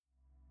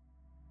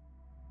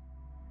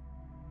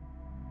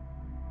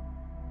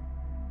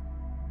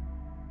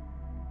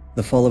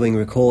The following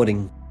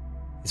recording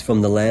is from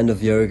the Land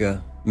of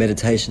Yoga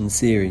meditation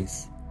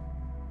series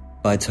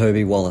by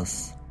Toby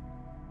Wallace.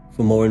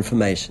 For more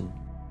information,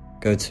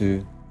 go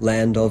to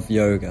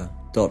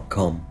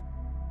landofyoga.com.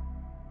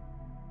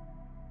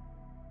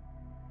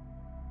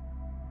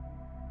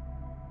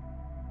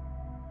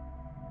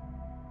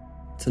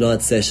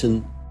 Tonight's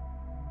session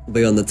will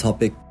be on the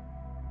topic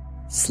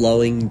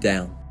slowing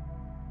down.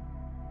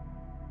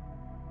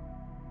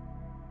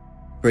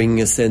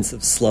 Bringing a sense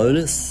of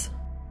slowness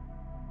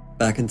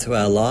back into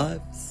our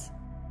lives,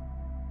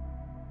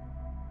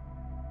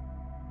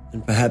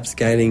 and perhaps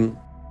gaining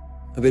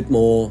a bit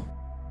more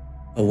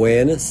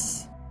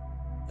awareness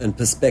and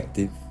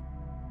perspective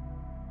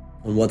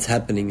on what's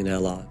happening in our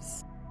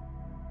lives.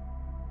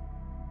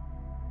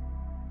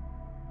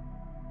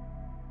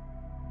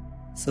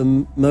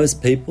 So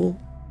most people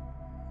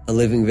are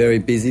living very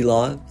busy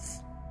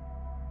lives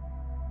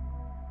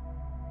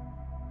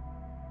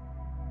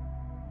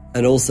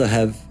and also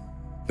have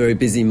very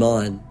busy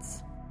minds.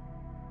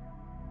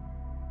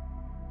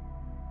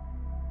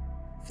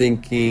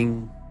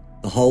 Thinking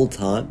the whole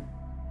time,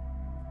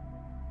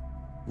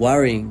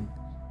 worrying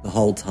the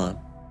whole time.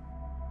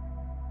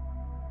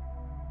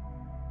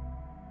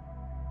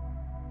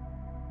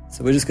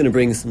 So we're just going to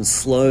bring some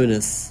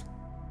slowness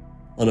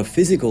on a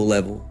physical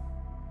level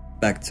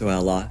back to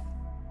our life,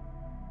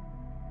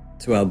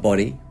 to our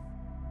body,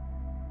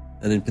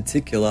 and in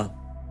particular,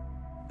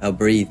 our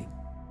breathing.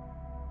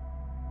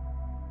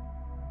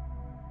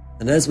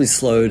 And as we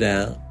slow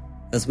down,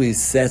 as we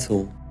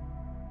settle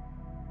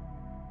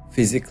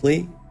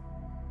physically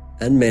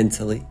and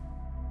mentally,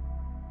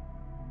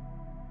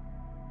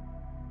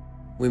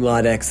 we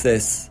might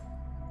access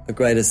a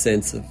greater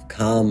sense of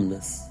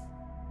calmness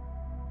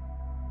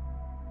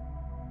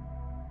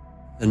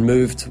and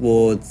move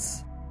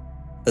towards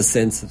a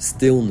sense of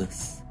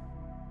stillness.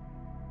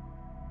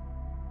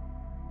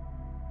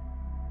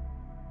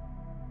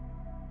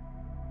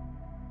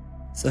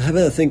 So have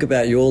a think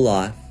about your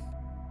life.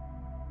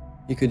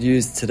 You could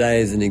use today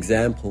as an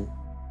example.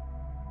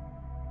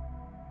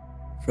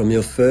 From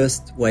your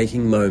first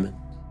waking moment,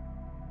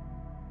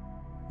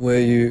 were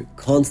you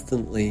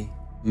constantly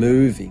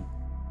moving?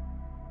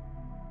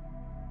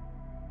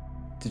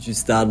 Did you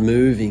start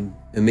moving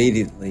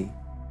immediately?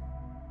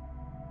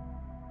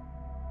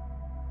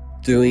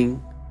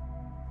 Doing,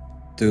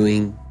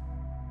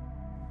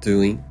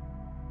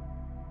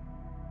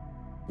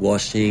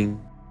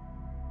 washing,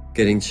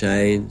 getting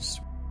changed,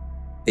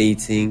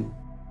 eating,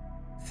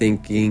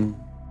 thinking,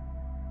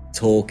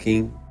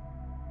 talking,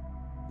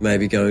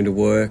 maybe going to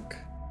work,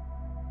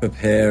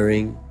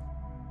 preparing,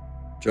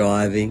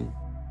 driving,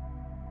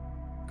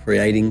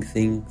 creating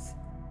things,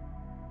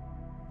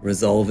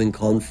 resolving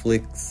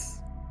conflicts,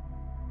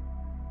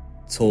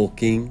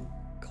 talking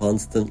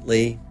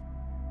constantly.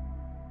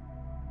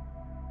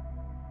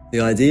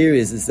 The idea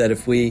is that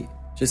if we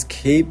just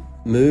keep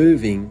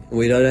moving and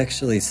we don't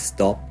actually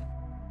stop,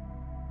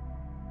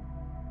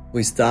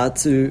 we start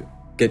to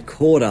get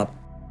caught up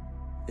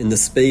in the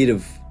speed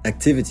of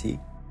activity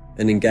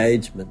and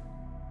engagement.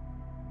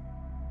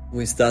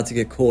 We start to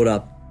get caught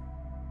up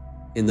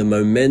in the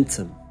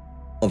momentum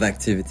of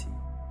activity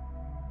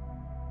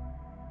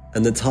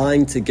and the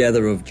tying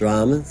together of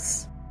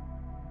dramas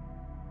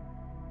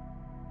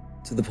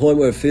to the point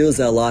where it feels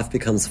our life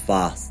becomes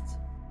fast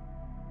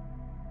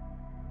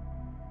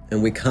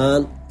and we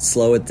can't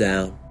slow it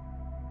down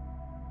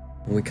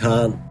and we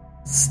can't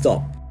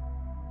stop.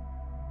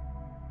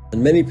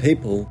 And many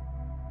people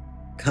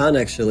can't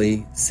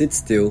actually sit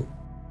still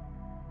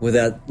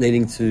without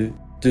needing to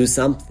do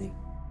something.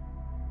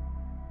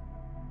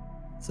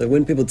 So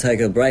when people take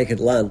a break at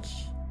lunch,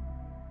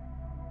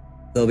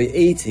 they'll be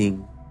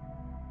eating,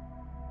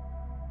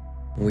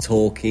 and we're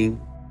talking.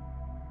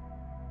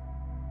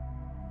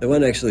 They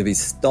won't actually be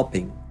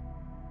stopping.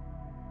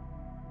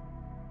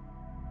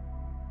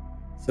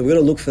 So we're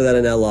going to look for that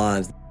in our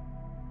lives.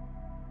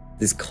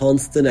 This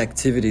constant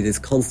activity, this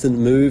constant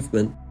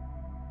movement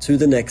to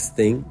the next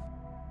thing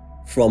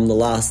from the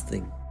last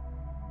thing.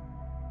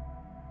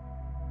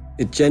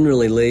 It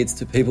generally leads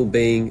to people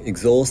being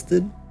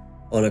exhausted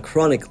on a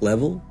chronic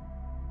level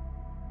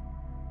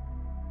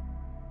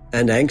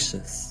and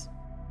anxious,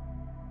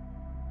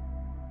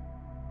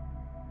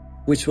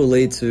 which will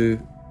lead to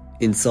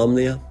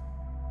insomnia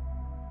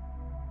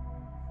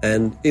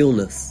and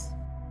illness.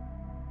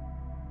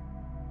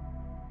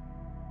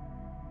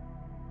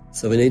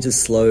 So we need to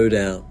slow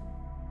down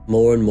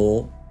more and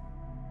more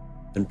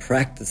and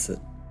practice it.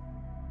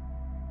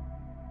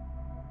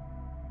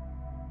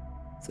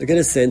 So get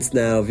a sense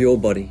now of your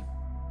body.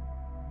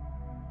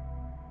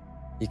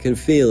 You can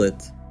feel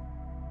it.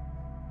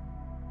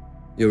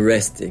 You're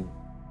resting.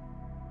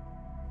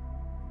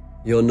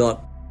 You're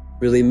not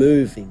really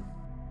moving.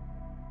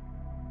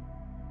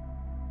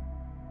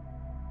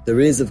 There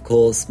is, of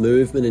course,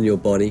 movement in your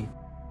body,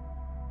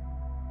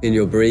 in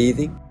your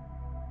breathing,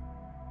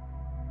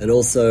 and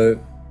also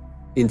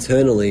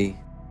internally,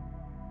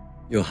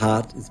 your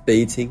heart is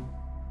beating,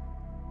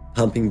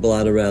 pumping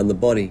blood around the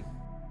body.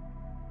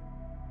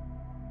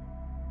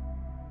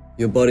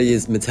 Your body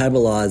is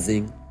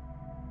metabolizing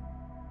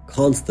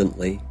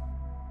constantly,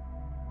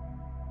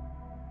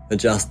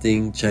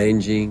 adjusting,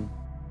 changing,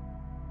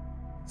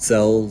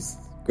 cells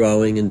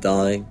growing and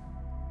dying.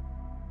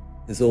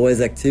 There's always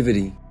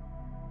activity.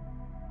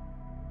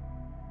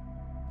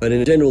 But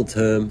in general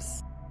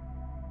terms,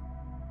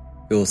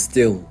 you're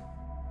still.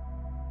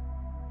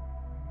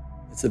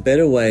 It's a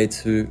better way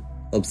to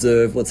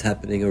observe what's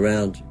happening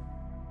around you.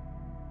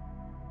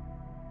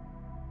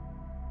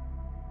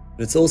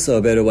 But it's also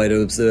a better way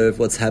to observe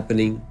what's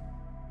happening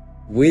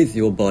with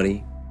your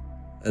body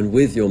and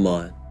with your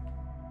mind.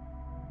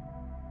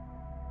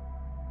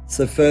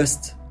 So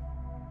first,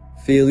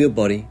 feel your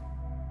body,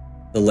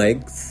 the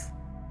legs,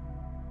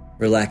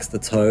 relax the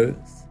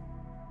toes,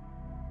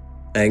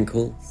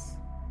 ankles,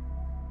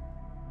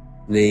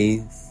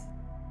 knees,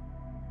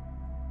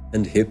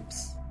 and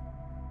hips.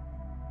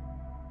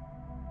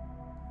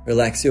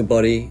 Relax your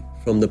body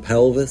from the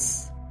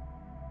pelvis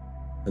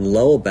and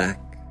lower back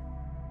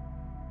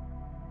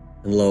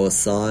and lower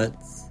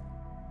sides,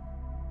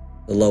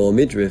 the lower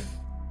midriff,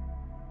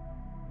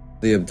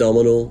 the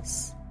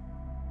abdominals,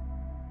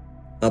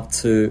 up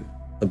to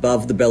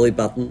above the belly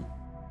button,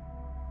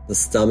 the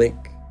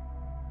stomach,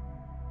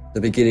 the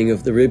beginning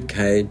of the rib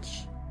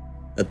cage,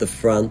 at the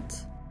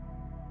front,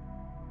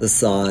 the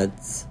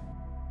sides,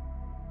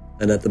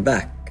 and at the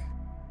back.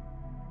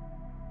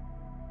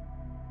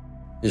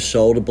 Your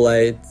shoulder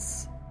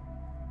blades,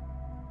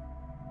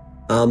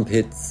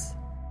 armpits,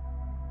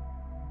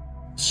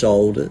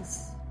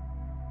 shoulders.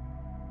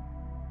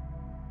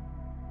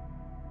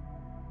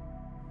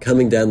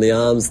 Coming down the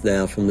arms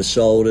now from the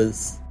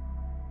shoulders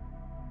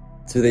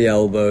to the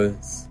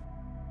elbows,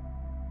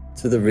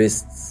 to the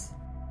wrists,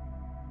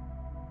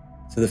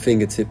 to the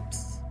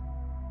fingertips.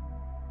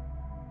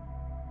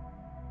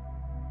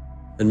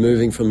 And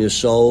moving from your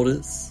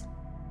shoulders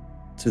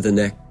to the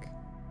neck,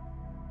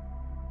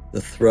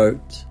 the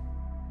throat,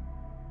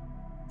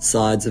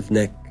 sides of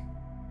neck,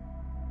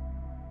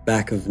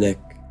 back of neck,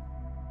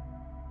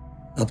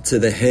 up to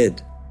the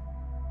head,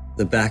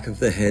 the back of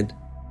the head,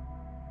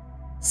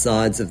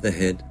 sides of the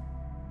head,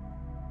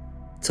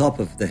 top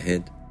of the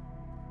head,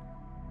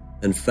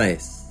 and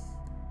face,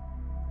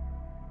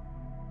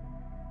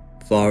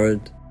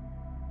 forehead,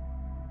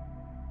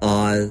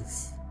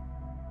 eyes,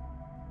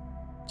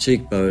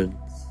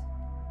 cheekbones,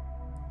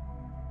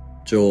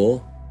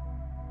 jaw,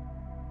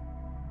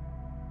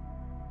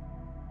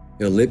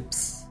 your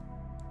lips,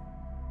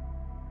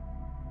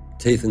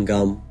 teeth and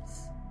gums,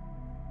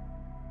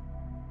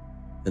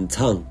 and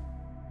tongue.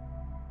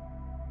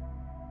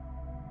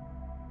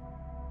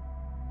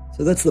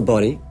 So that's the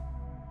body.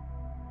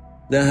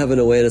 Now have an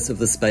awareness of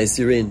the space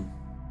you're in.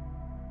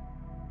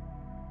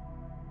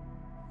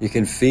 You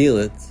can feel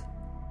it.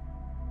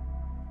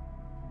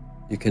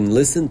 You can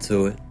listen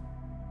to it.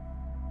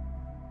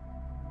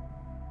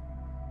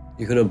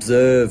 You can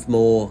observe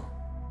more.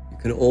 You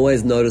can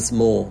always notice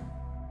more.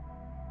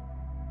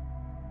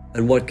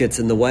 And what gets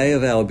in the way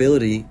of our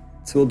ability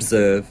to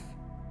observe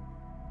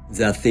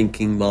is our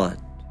thinking mind.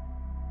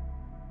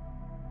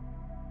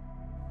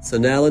 So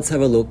now let's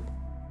have a look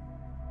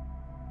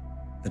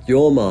at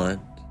your mind.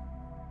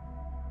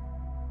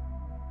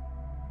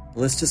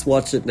 Let's just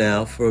watch it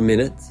now for a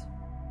minute.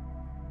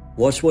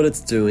 Watch what it's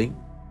doing.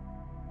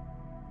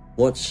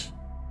 Watch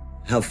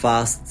how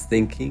fast it's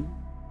thinking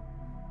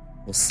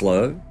or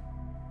slow,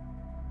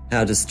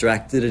 how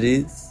distracted it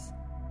is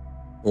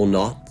or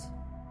not.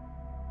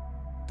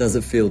 Does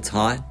it feel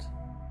tight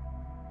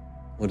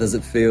or does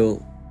it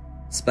feel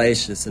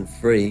spacious and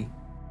free?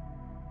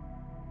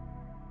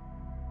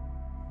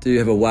 Do you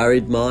have a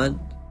worried mind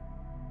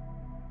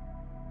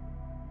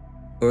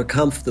or a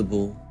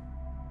comfortable,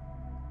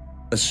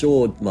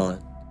 assured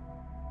mind?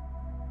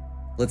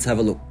 Let's have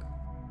a look.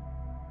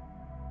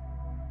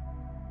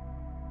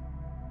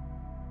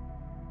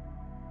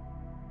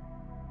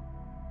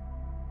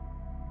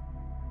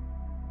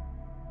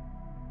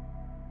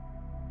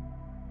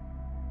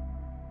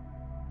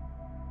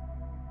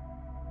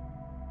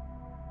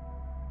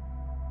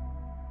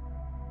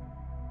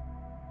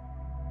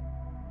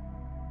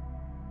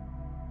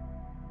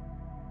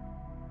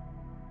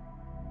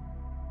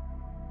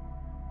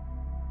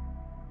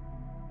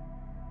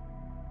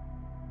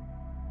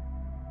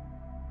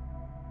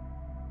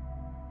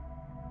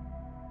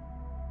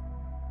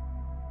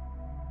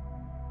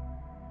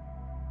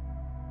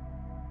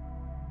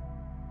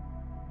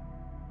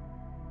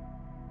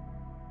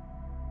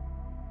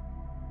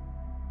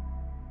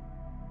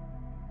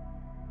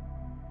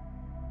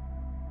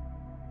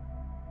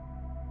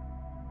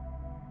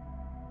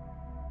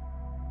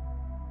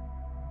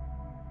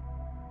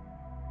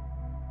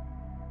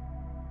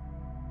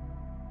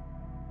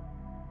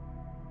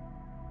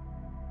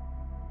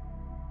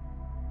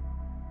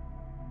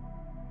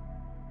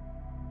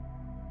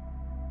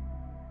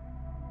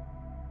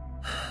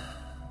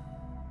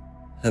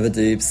 Have a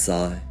deep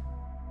sigh.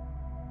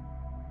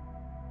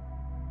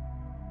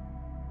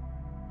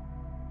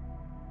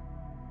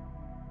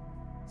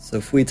 So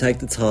if we take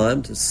the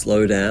time to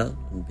slow down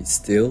and be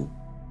still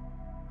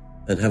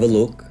and have a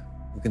look,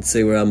 we can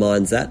see where our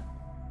mind's at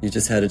you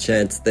just had a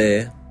chance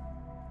there.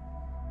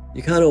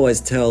 You can't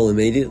always tell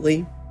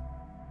immediately,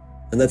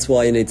 and that's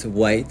why you need to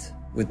wait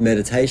with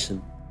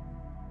meditation.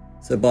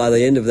 So by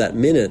the end of that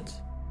minute,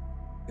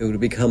 it will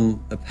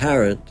become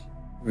apparent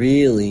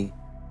really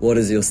what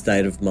is your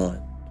state of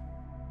mind.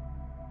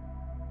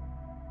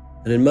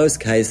 And in most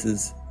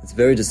cases, it's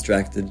very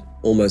distracted,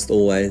 almost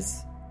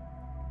always,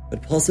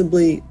 but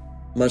possibly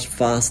much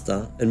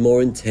faster and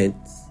more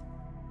intense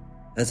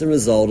as a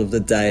result of the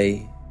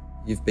day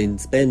you've been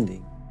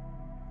spending.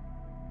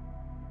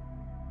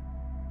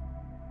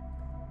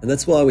 And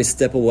that's why we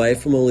step away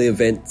from all the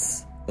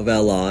events of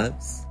our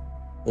lives,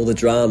 all the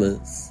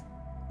dramas,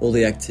 all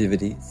the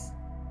activities.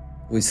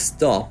 We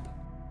stop,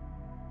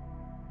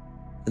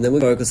 and then we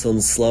focus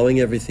on slowing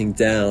everything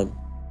down,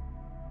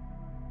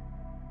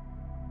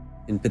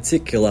 in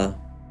particular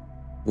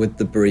with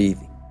the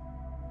breathing.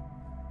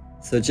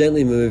 So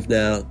gently move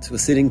now to a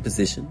sitting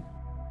position.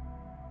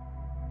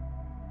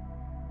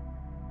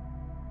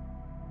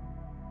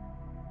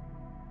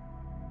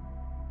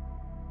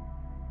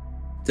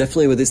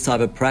 Definitely with this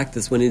type of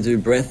practice, when you do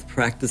breath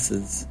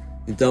practices,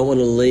 you don't want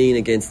to lean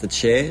against the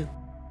chair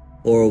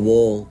or a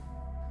wall.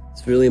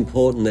 It's really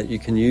important that you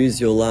can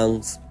use your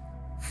lungs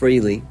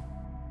freely.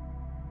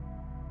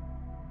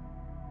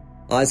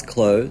 Eyes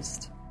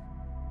closed.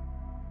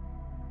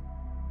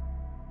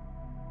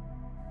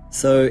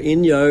 So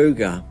in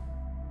yoga,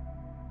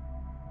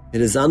 it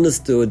is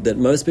understood that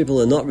most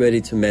people are not ready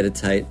to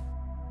meditate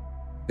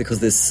because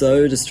they're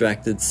so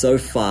distracted, so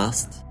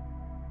fast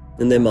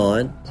in their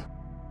mind.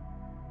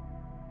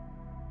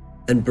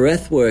 And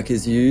breath work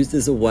is used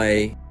as a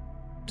way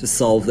to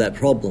solve that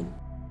problem.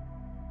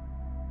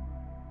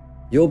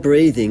 Your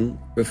breathing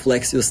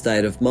reflects your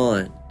state of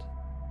mind.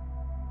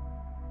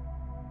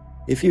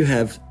 If you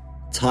have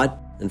tight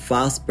and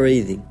fast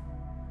breathing,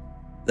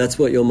 that's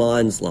what your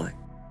mind's like.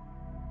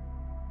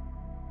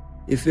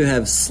 If you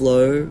have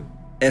slow,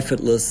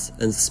 effortless,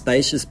 and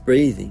spacious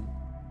breathing,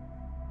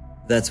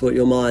 that's what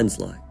your mind's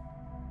like.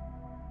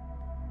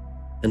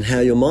 And how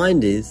your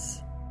mind is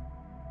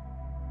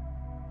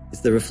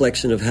the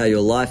reflection of how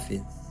your life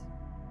is.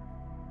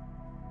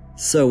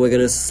 So we're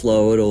going to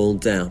slow it all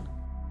down.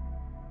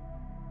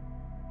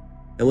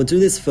 And we'll do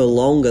this for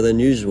longer than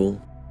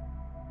usual.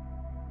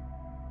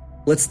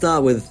 Let's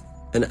start with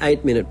an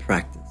 8-minute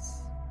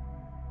practice.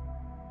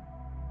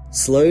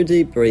 Slow,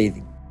 deep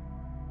breathing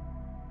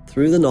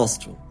through the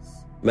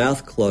nostrils,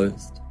 mouth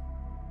closed,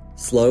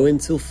 slow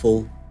until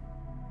full,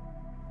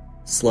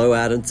 slow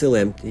out until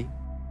empty.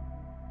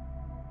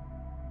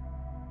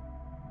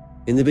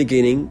 In the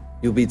beginning,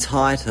 you'll be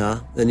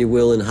tighter than you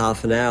will in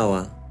half an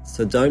hour,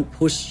 so don't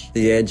push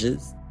the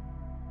edges,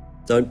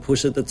 don't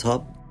push at the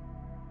top,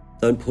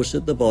 don't push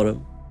at the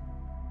bottom.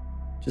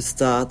 Just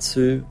start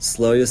to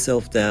slow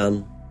yourself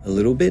down a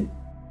little bit.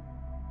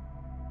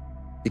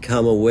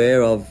 Become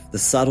aware of the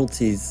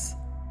subtleties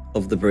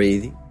of the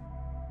breathing.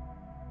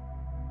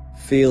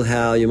 Feel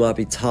how you might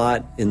be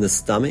tight in the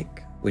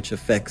stomach, which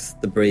affects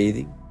the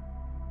breathing.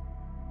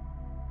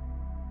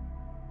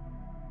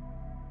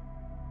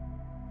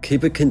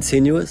 Keep it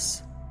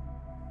continuous,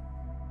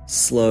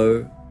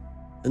 slow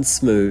and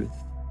smooth.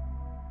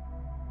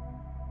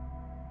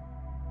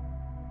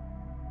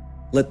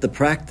 Let the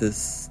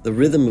practice, the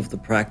rhythm of the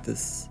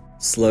practice,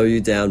 slow you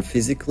down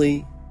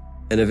physically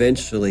and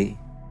eventually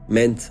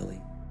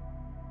mentally.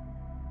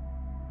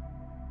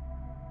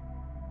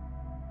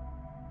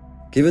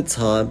 Give it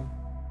time.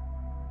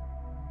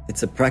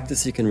 It's a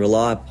practice you can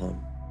rely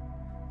upon.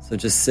 So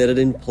just set it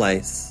in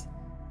place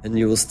and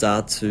you will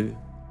start to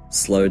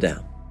slow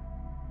down.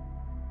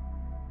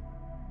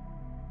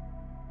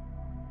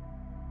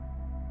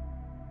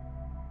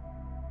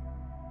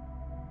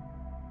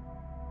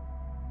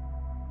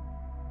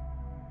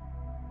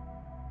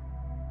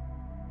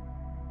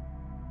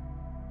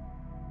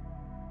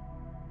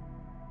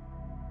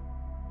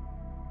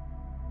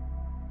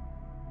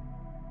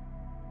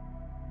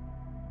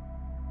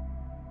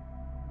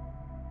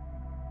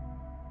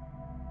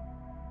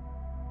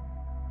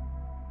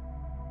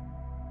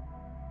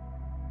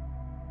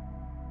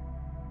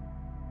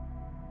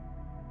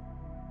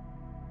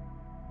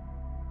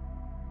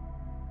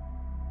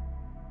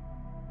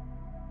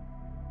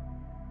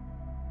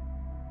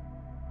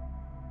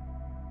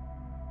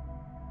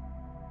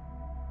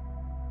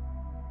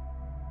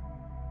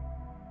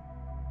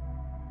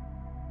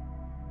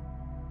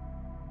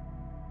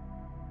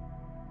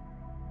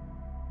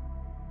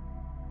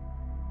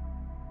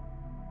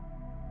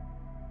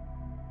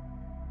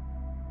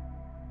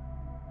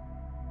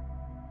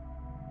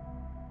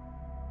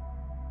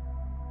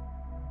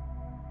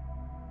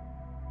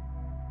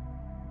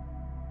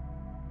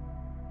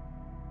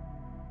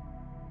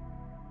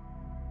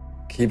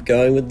 Keep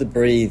going with the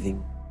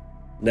breathing.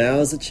 Now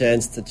is a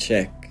chance to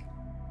check.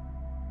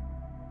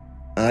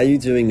 Are you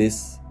doing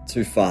this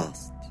too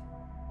fast?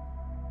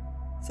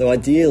 So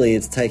ideally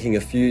it's taking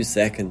a few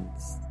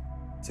seconds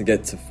to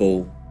get to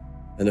full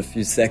and a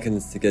few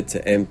seconds to get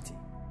to empty.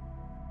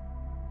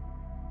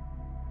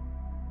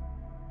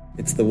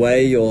 It's the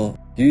way you're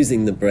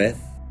using the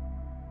breath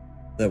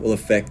that will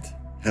affect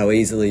how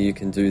easily you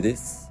can do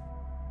this.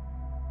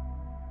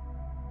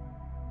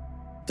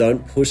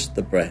 Don't push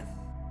the breath.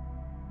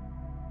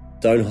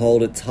 Don't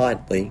hold it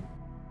tightly.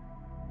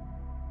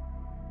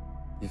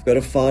 You've got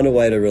to find a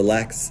way to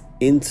relax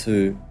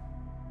into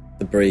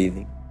the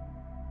breathing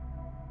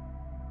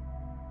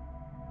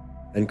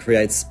and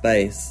create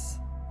space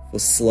for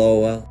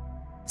slower,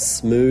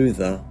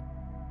 smoother,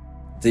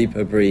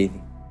 deeper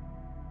breathing.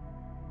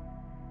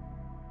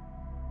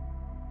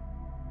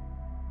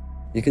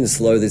 You can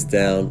slow this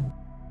down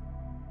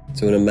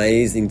to an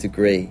amazing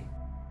degree.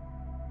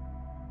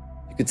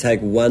 You could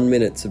take 1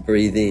 minute to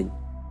breathe in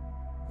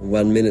and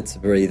 1 minute to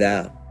breathe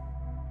out.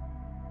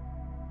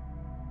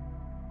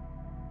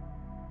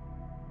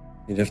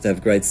 You'd have to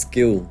have great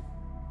skill,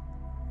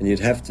 and you'd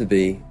have to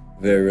be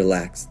very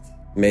relaxed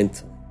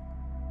mentally.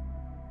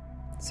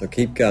 So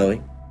keep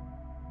going.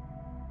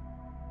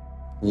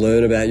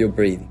 Learn about your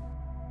breathing.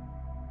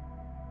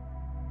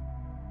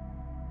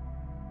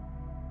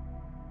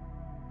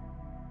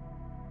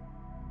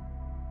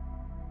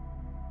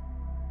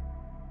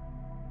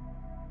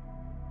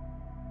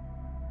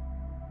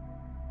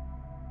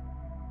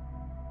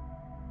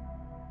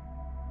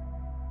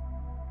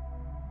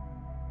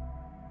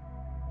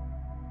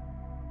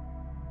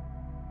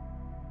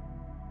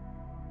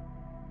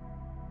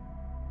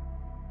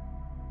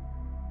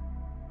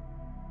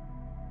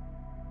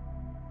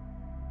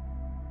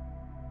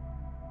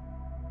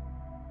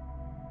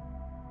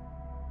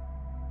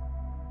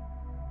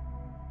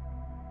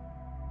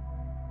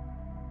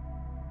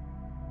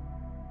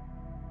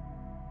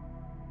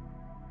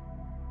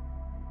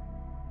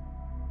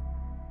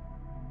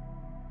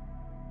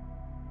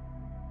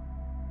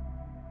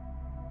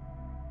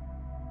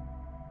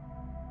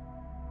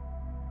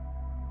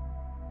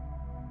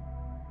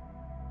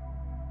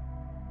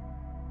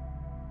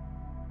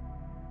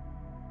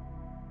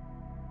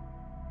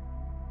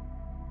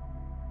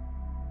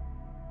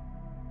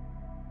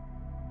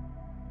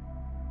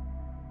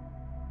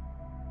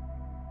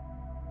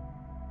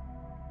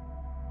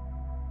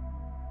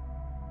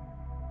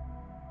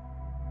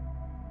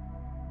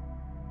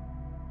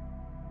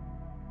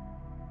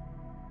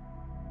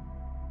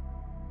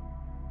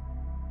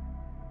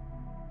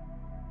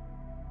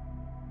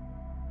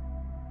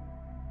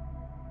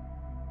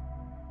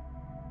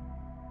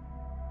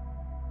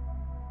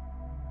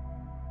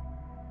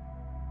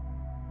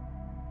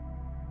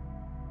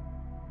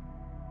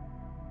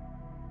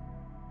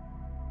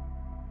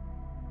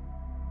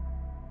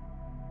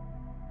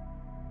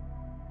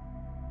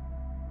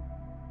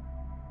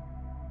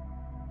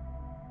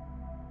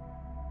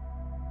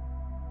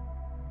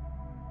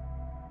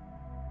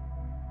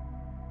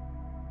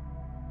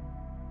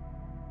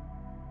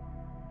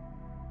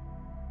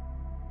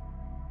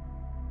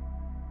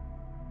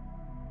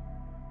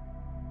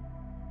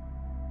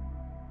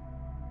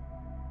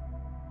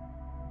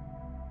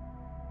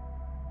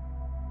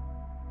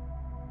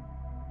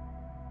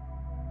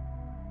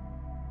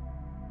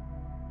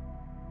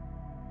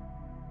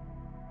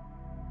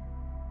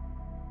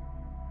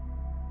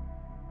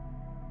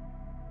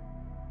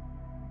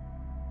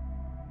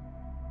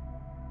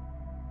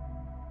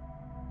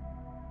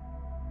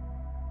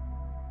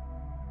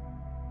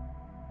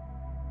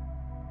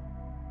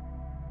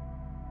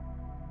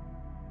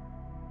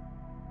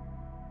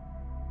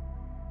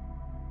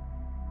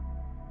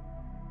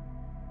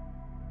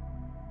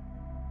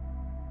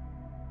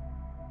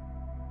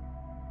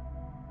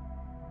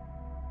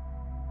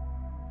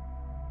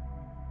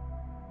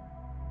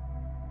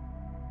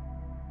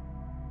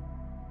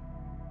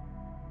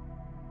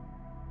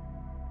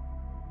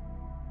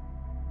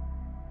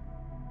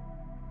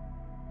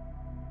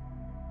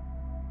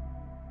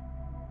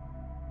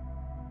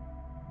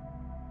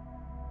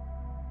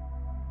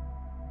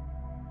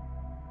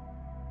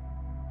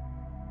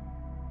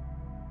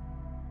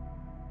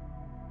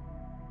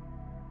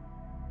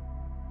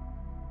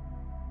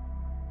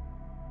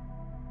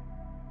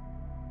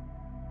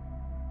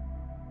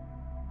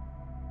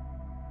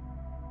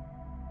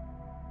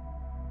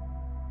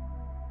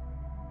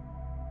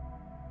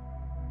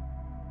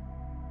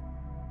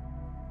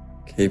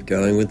 Keep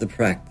going with the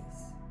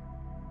practice.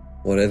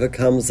 Whatever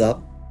comes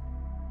up,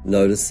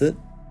 notice it,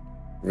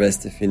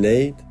 rest if you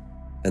need,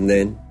 and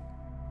then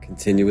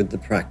continue with the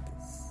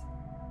practice.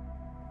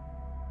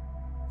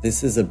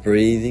 This is a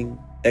breathing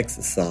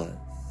exercise.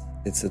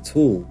 It's a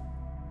tool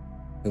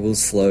that will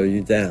slow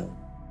you down.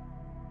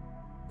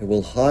 It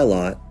will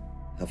highlight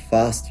how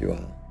fast you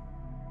are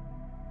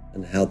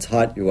and how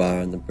tight you are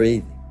in the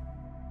breathing.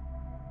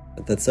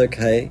 But that's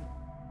okay.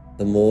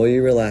 The more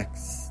you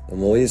relax, the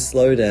more you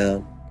slow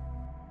down,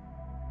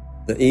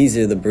 the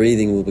easier the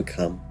breathing will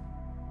become.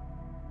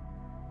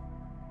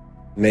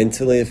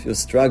 Mentally, if you're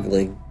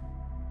struggling,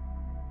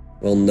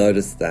 well,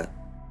 notice that.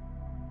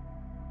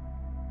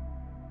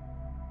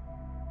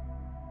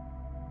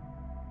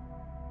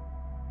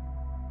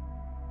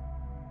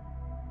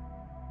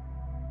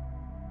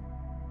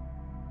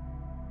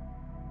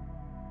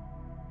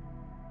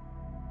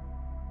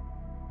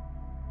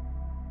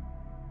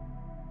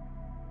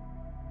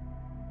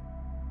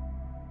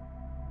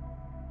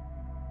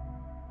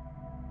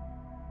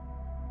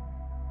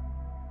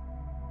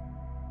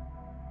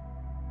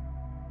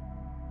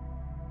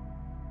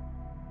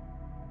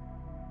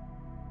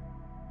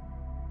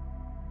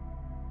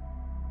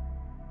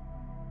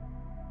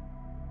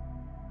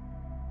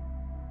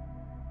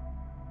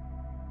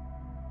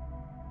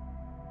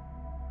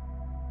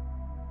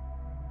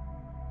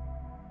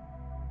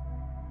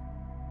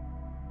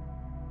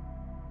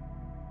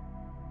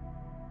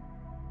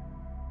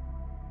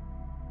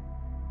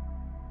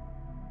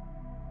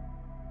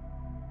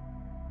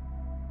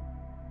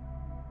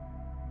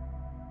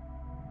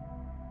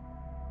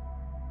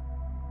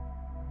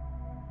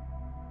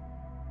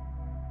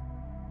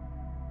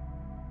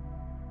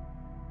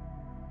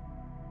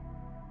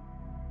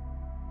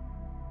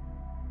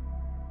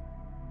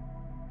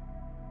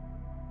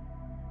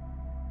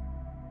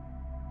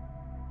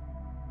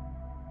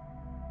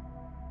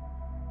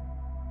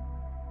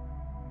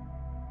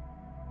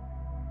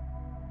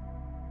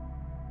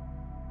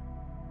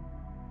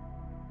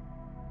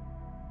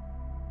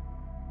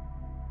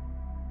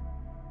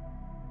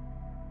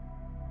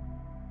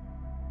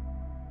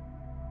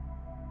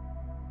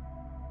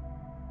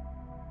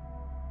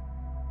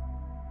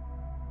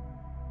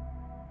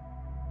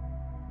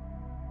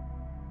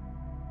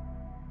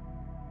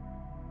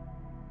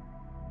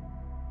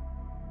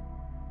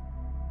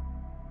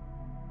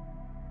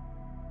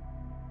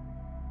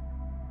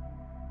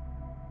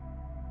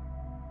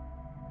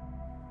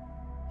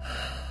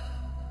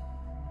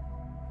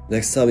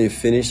 Next time you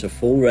finish a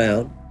full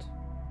round,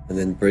 and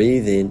then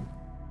breathe in,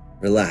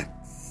 relax,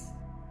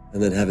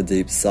 and then have a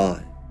deep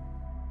sigh.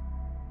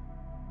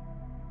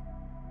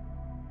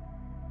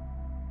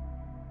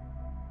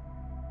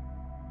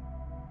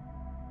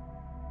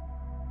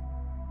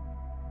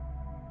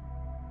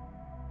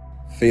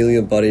 Feel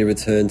your body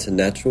return to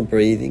natural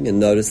breathing and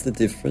notice the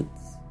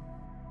difference.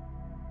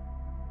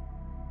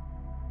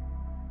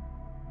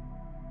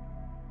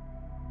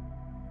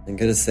 And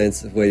get a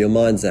sense of where your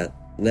mind's at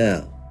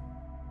now.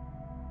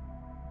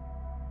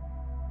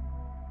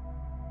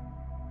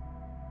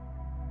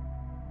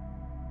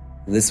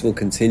 And this will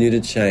continue to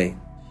change.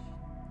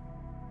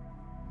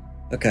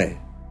 Okay,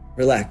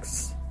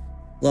 relax.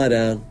 Lie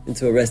down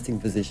into a resting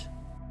position.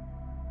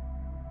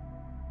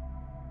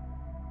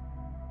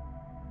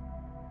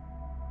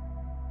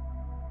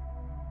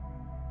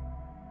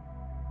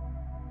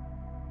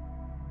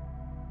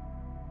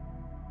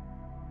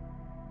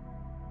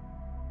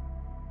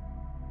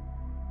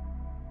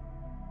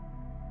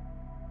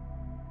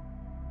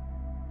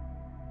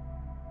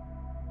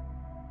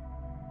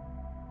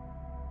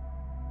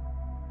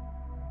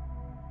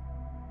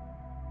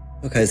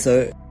 Okay,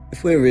 so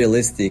if we're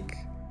realistic,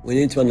 we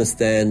need to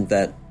understand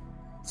that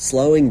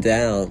slowing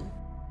down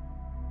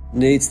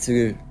needs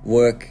to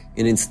work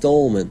in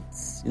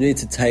installments. You need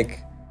to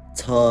take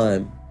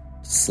time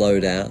to slow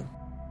down.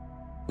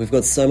 We've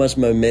got so much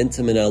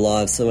momentum in our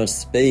lives, so much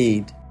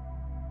speed,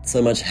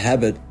 so much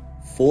habit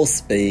for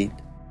speed.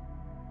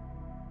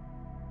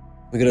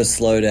 We're going to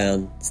slow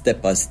down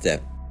step by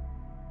step.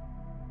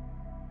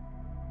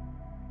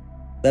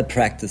 That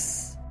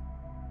practice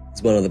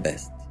is one of the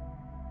best.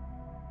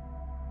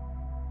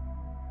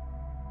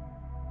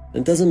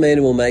 It doesn't mean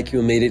it will make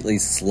you immediately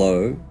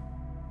slow,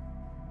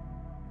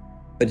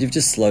 but you've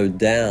just slowed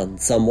down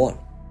somewhat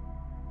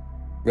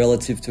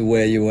relative to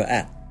where you were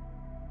at.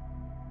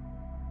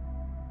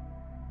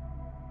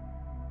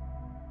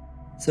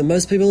 So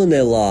most people in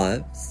their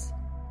lives,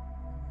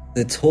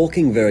 they're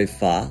talking very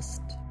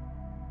fast,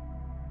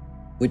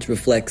 which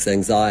reflects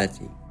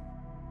anxiety.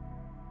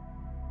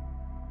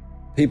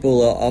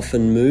 People are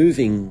often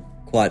moving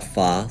quite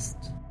fast,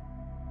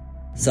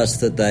 such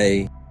that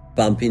they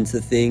bump into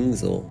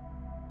things or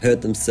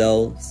hurt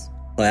themselves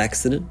by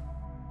accident,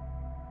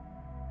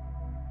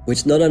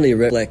 which not only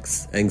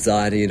reflects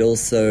anxiety, it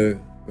also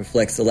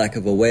reflects a lack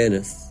of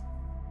awareness.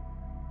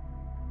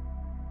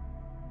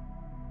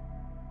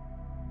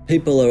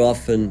 People are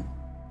often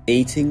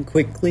eating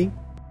quickly,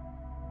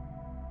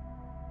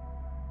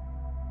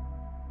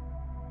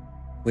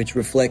 which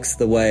reflects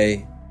the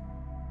way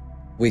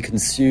we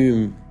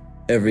consume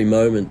every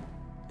moment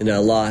in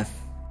our life,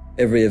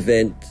 every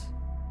event,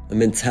 a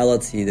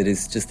mentality that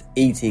is just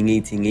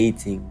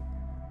eating,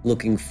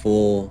 looking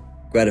for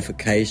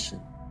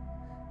gratification.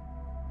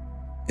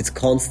 It's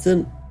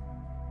constant,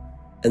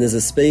 and there's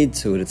a speed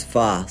to it, it's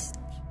fast.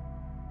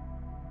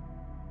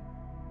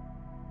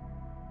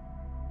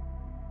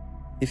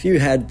 If you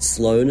had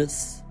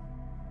slowness,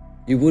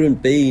 you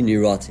wouldn't be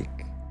neurotic,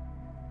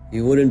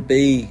 you wouldn't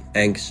be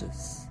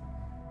anxious,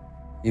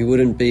 you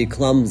wouldn't be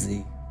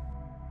clumsy,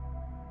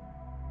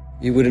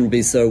 you wouldn't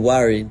be so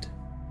worried.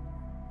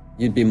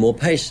 You'd be more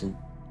patient.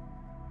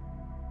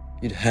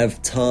 You'd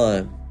have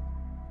time,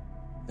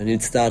 and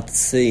you'd start to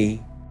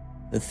see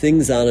that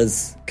things aren't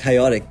as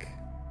chaotic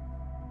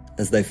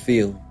as they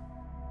feel.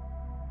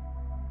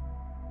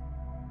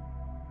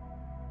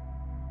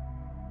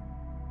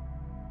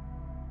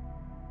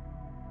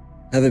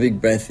 Have a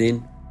big breath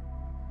in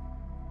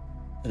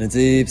and a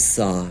deep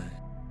sigh.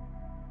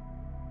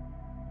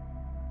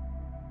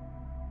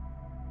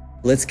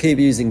 Let's keep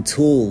using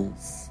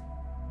tools,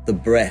 the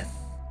breath.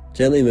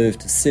 Gently move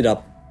to sit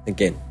up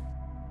again.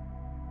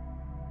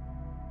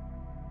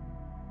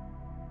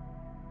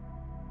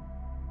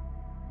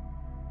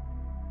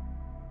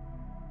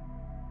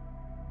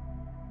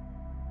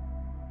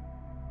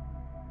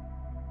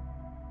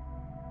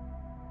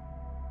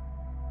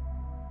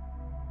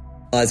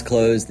 Eyes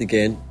closed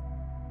again.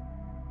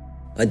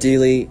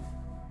 Ideally,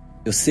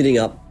 you're sitting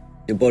up,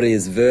 your body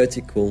is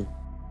vertical.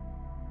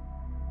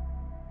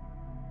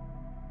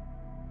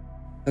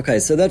 Okay,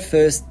 so that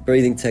first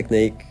breathing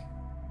technique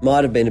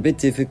might have been a bit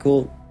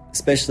difficult,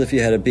 especially if you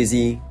had a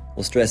busy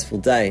or stressful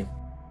day.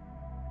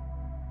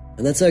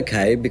 And that's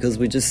okay, because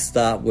we just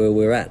start where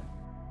we're at.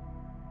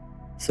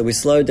 So we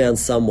slow down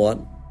somewhat.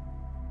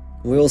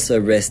 We're also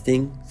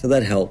resting, so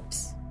that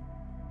helps.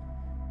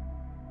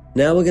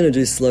 Now we're going to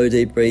do slow,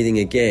 deep breathing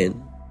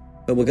again,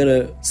 but we're going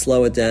to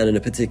slow it down in a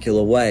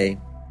particular way.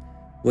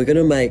 We're going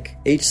to make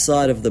each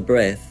side of the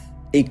breath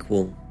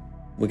equal.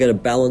 We're going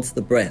to balance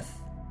the breath.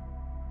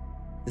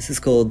 This is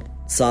called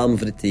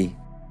samvriti.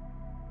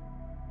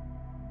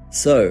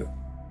 So,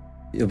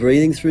 you're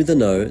breathing through the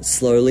nose,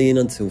 slowly in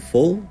until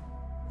full,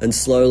 and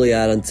slowly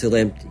out until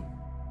empty.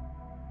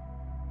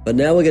 But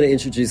now we're going to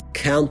introduce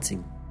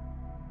counting.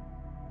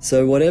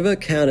 So whatever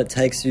count it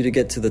takes you to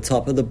get to the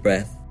top of the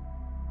breath,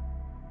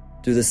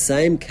 do the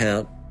same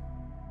count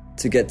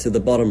to get to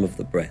the bottom of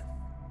the breath.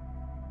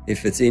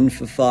 If it's in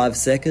for 5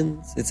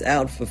 seconds, it's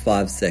out for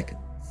 5 seconds.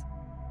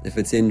 If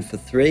it's in for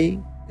 3,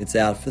 it's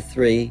out for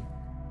 3.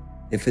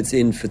 If it's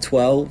in for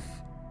 12,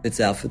 it's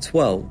out for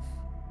 12.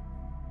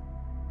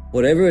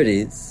 Whatever it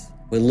is,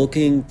 we're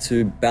looking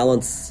to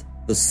balance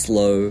the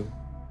slow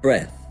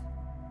breath.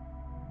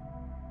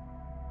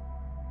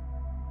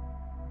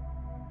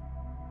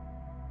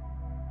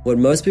 What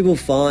most people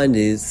find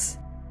is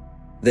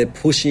they're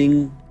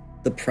pushing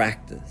the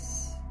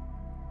practice.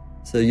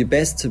 So you're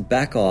best to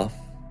back off,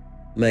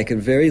 make it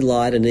very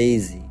light and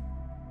easy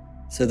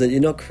so that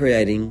you're not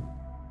creating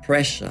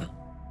pressure.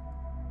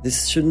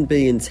 This shouldn't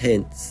be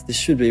intense. This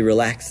should be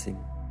relaxing.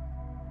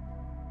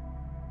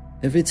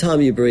 Every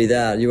time you breathe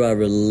out, you are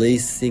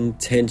releasing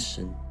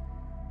tension,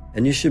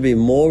 and you should be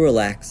more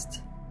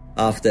relaxed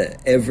after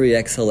every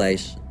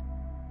exhalation.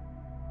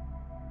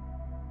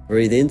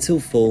 Breathe in till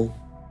full,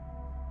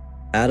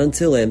 out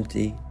until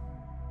empty,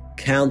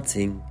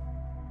 counting,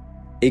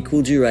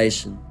 equal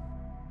duration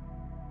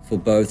for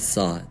both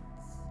sides.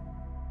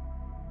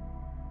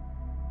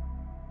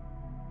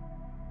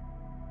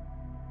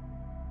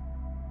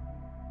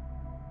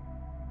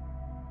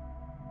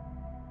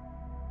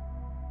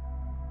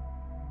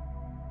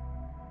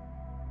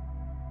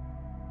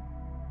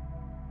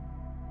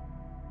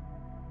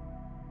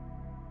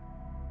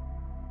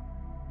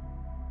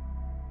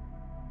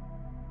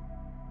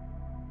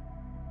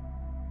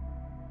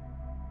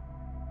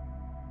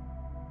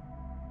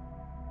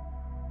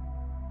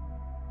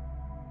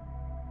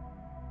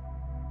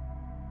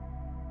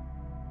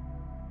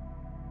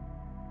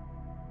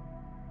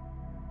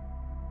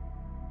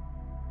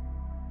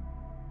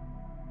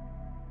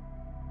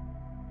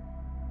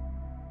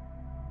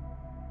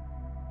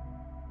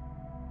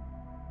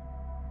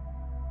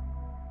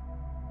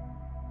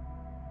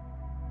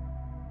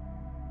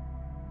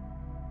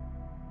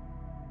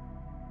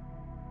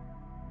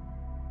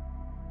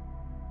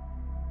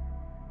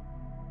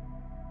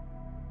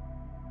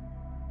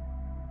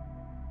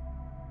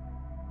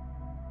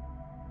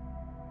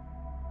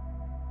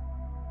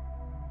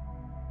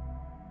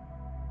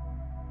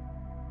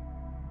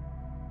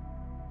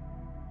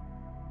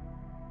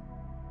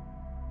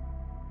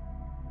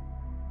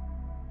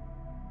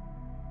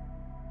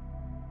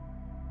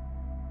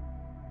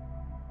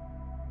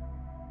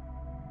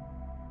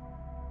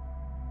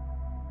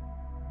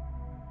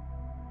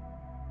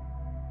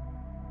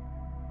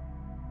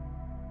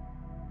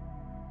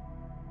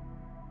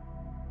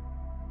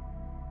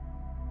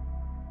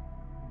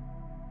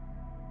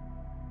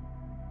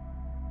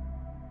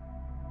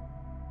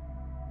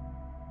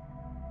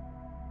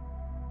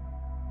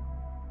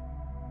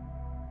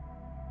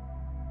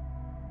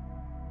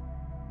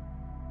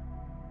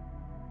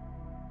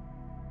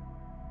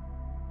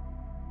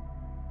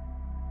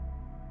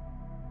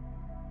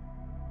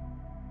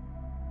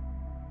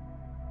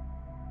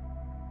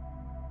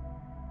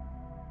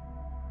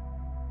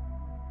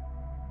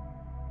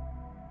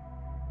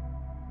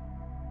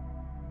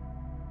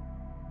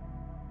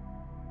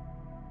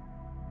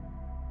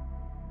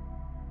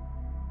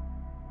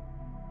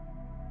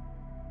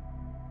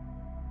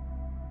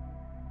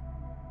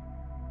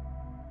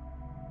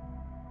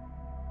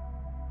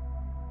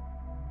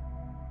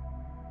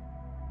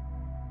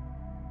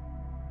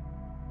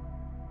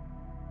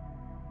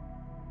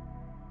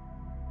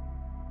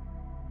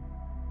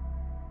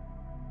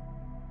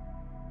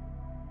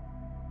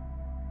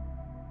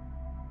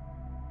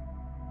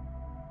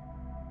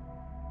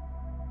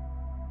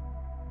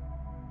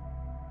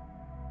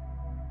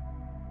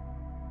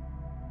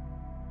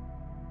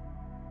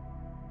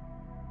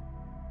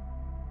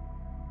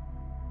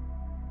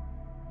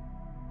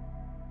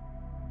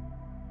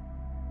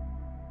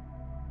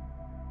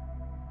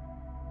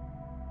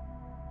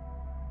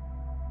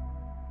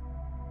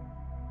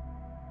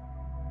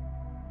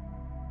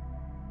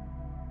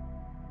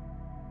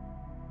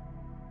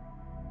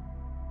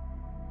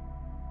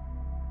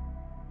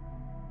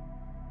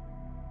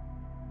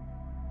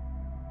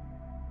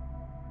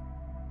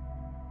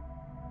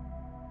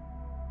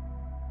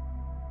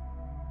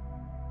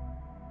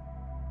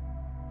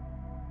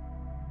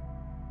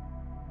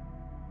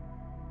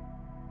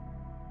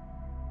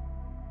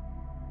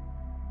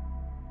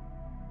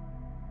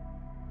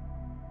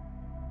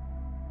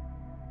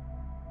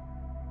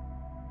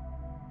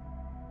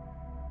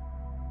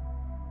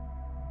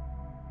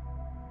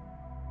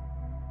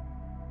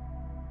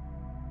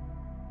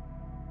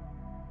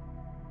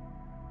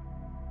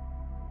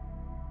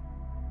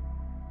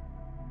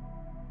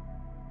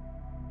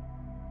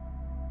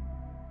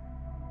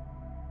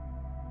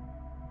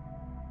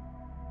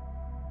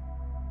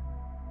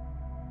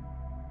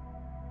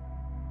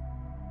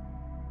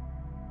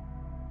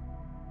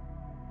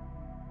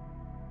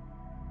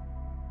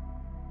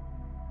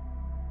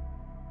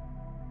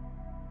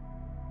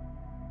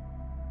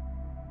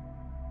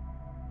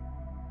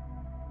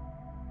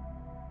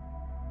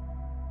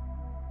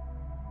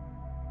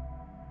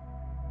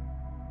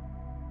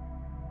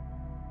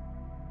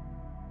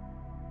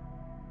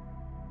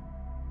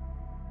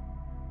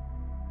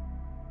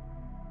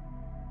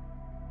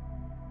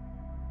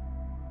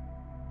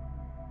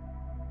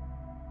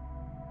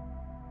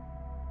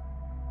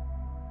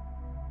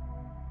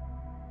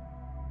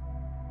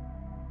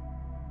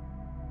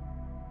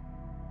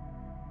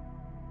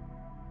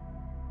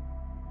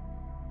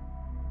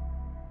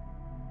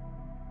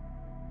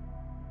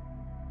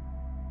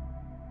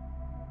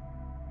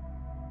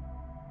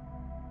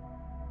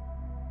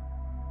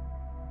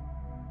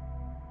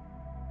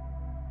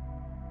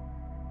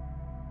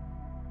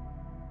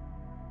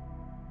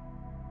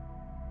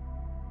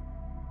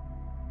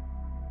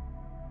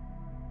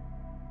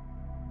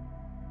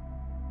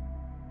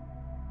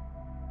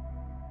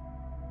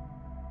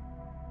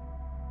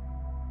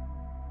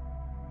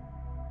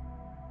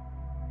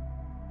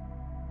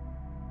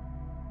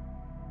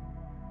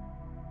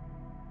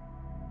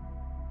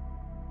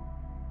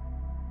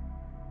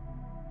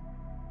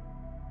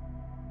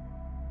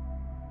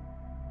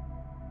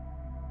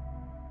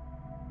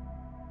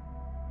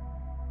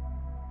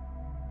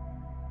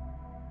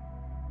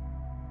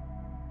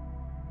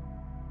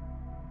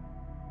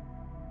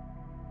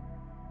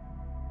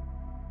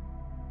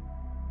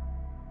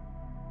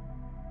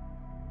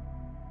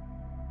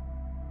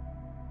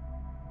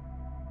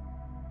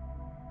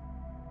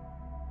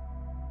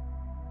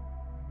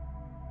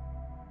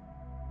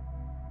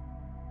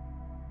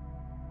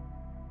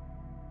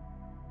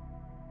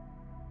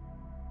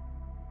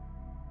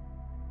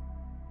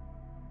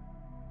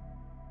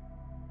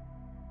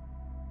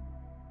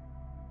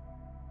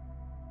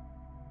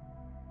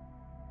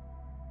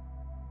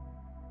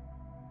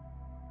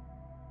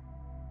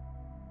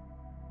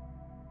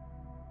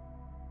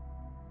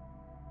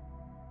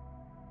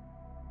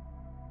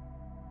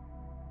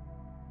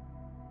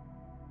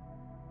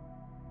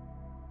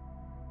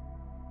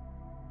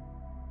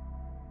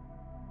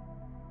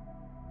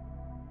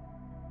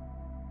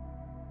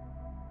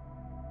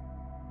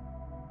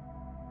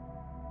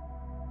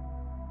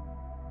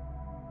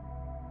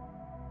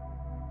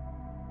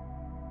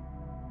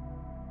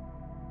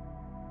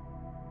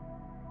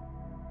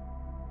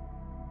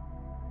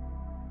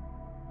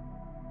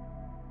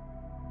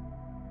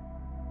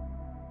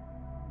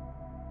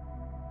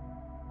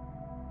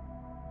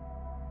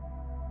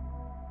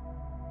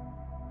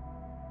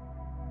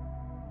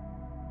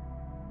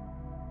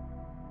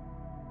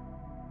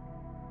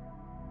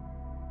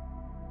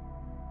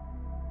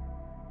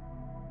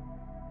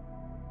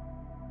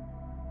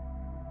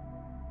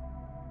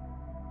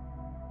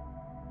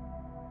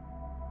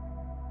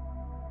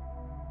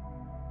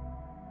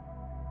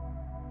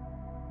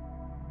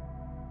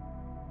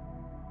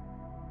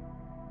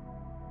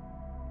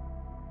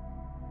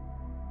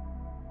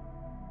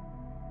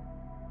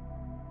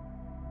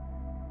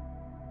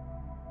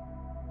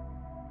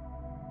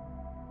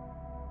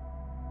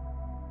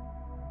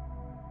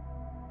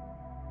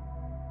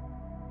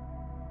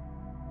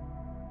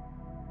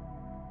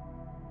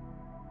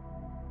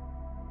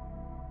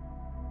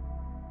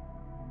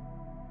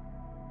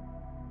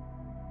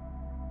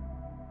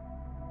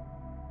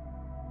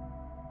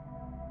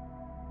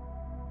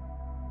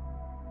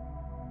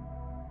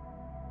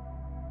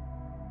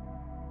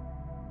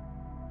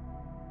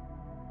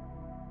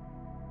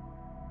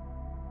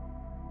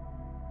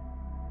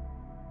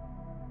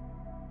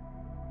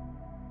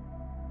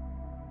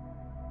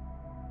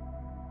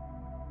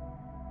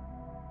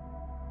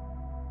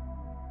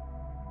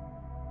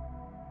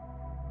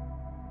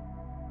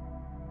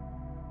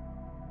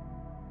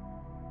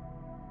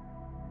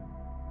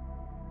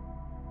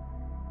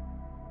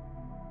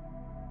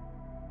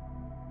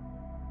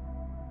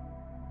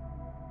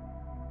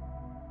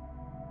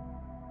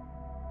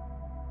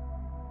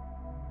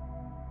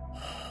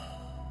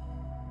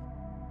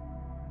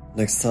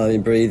 Next time you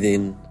breathe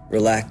in,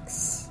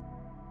 relax.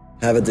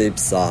 Have a deep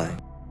sigh.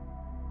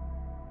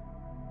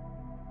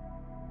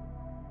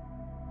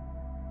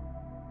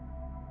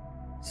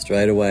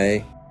 Straight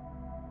away,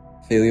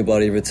 feel your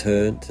body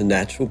return to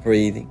natural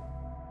breathing.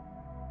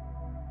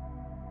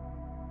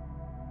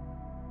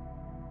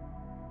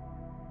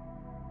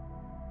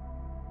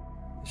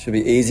 It should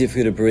be easier for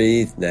you to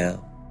breathe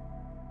now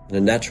in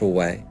a natural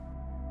way.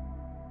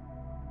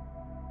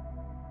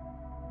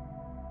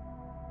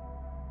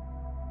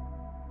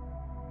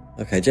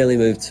 Okay, gently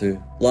move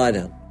to lie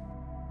down.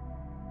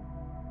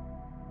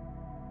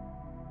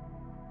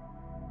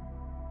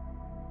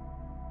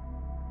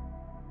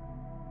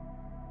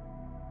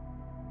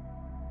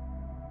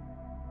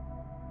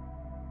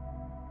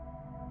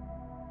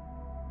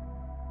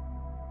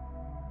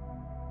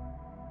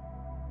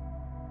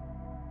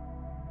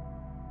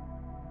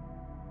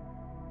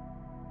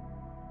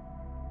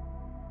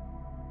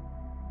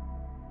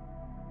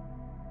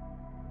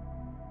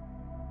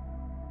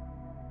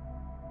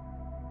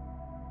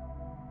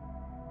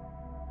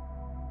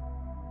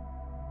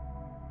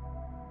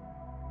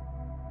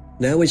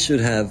 Now we should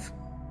have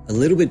a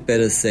little bit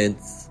better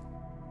sense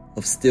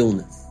of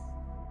stillness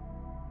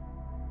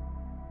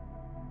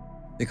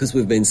because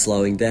we've been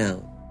slowing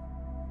down.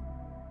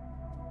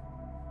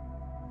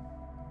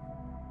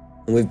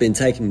 And we've been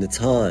taking the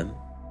time.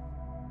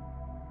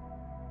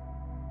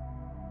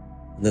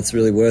 And that's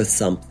really worth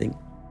something.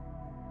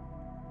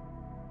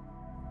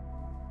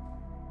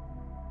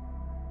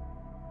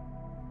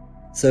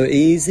 So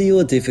easy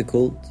or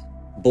difficult,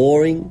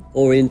 boring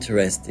or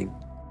interesting,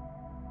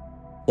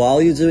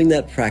 while you're doing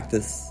that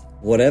practice,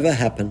 whatever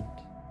happened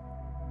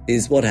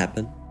is what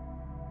happened,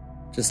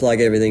 just like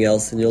everything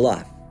else in your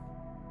life.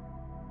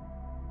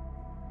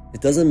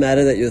 It doesn't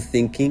matter that you're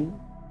thinking,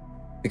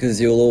 because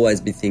you'll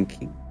always be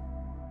thinking.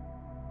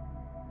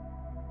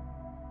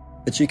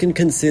 But you can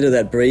consider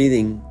that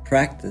breathing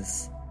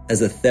practice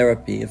as a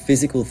therapy, a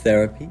physical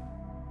therapy,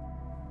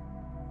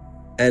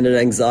 and an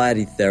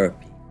anxiety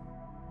therapy.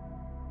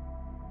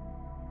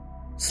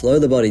 Slow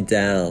the body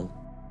down.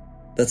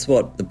 That's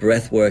what the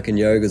breath work and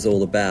yoga is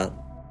all about.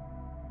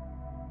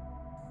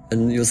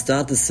 And you'll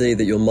start to see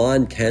that your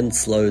mind can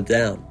slow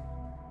down.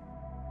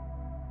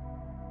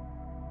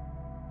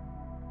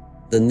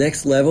 The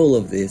next level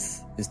of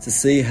this is to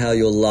see how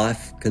your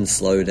life can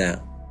slow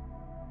down.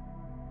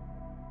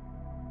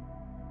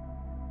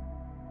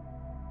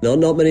 Now,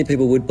 not many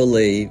people would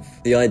believe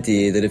the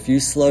idea that if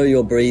you slow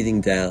your breathing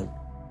down,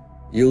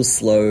 you'll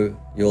slow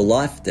your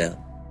life down.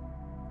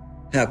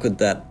 How could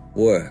that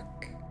work?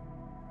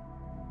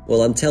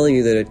 Well, I'm telling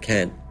you that it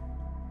can.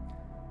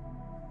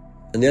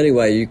 And the only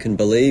way you can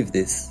believe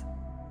this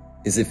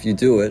is if you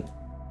do it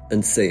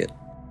and see it.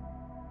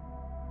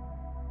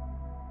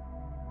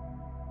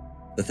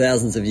 For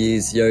thousands of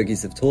years,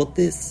 yogis have taught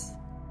this.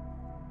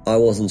 I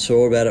wasn't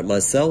sure about it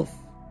myself.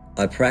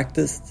 I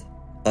practiced.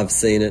 I've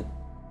seen it.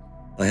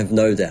 I have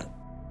no doubt.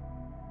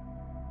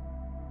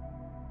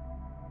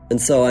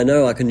 And so I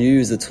know I can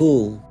use a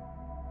tool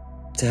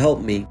to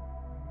help me.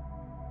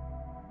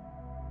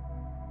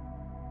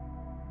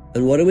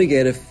 And what do we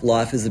get if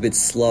life is a bit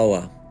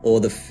slower, or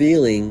the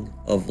feeling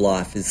of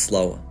life is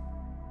slower?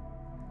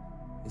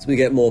 Is we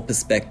get more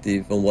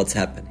perspective on what's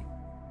happening.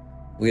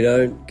 We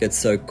don't get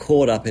so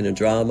caught up in a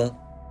drama.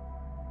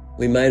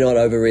 We may not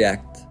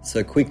overreact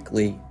so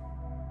quickly.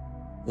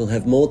 We'll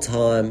have more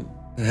time,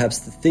 perhaps,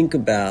 to think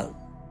about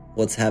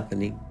what's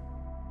happening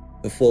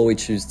before we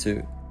choose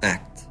to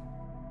act.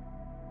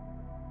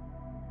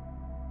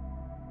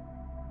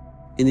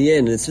 In the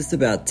end, it's just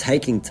about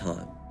taking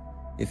time.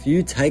 If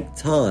you take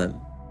time,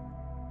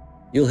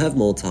 you'll have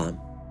more time.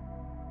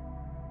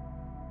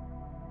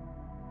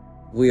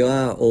 We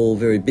are all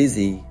very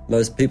busy.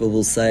 Most people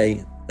will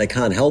say they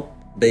can't help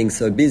being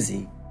so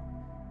busy.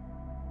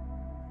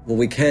 Well,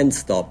 we can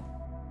stop.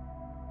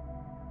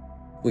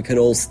 We can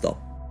all stop.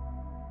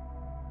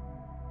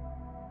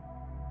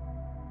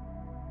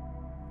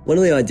 One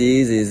of the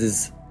ideas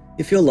is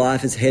if your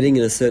life is heading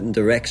in a certain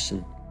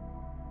direction,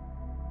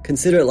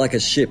 consider it like a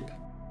ship.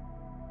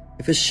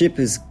 If a ship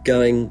is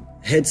going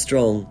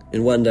headstrong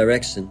in one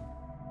direction,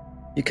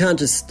 you can't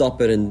just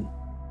stop it and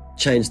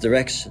change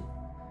direction.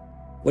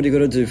 What you've got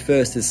to do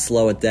first is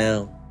slow it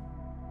down.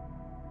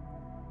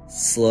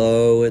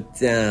 Slow it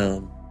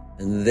down,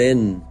 and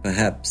then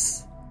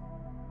perhaps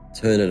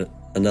turn it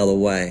another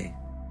way.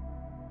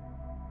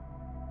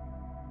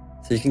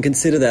 So you can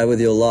consider that with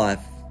your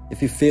life.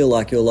 If you feel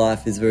like your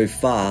life is very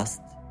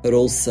fast, but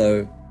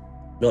also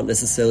not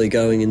necessarily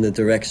going in the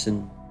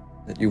direction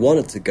that you want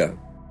it to go.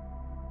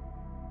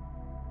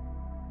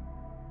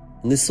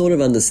 And this sort of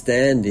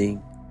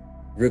understanding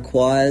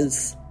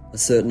requires a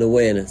certain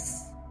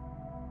awareness,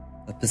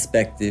 a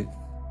perspective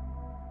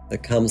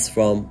that comes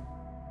from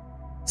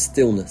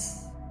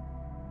stillness.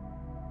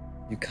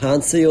 You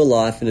can't see your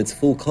life in its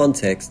full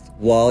context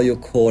while you're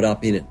caught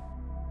up in it.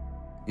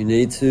 You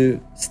need to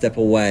step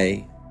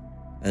away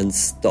and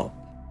stop,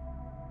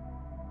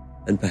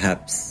 and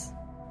perhaps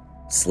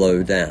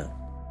slow down.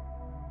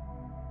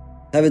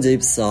 Have a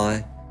deep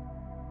sigh.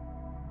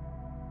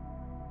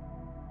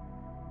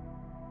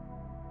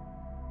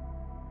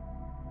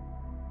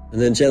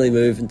 And then gently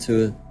move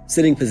into a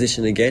sitting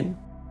position again.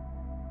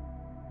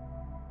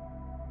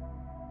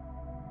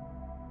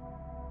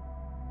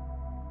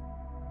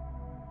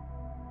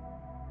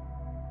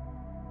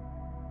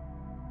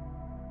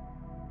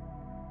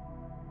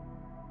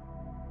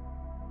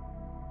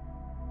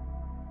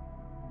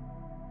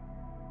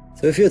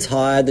 So if you're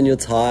tired, then you're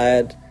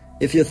tired.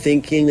 If you're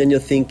thinking, then you're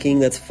thinking,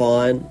 that's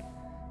fine.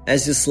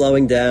 As you're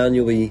slowing down,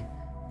 you'll be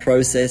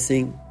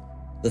processing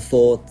the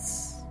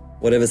thoughts,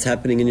 whatever's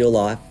happening in your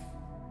life.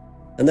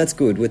 And that's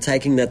good, we're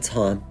taking that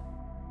time.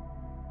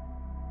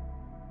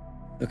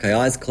 Okay,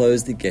 eyes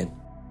closed again.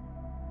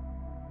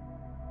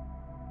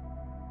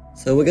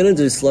 So we're going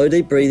to do slow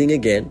deep breathing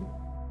again.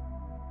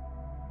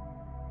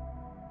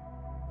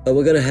 But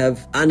we're going to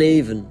have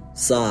uneven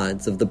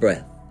sides of the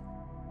breath.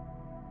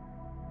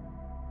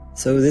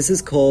 So this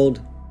is called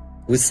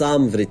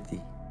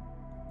Visamvriti,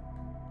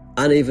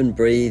 uneven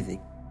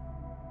breathing.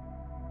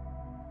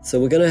 So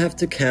we're going to have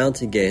to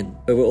count again,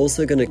 but we're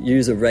also going to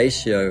use a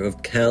ratio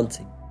of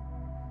counting.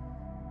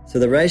 So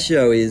the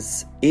ratio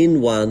is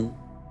in 1,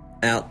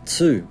 out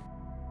 2.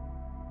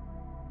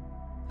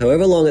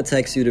 However long it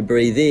takes you to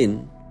breathe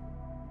in,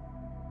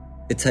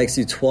 it takes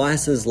you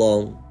twice as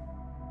long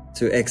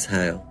to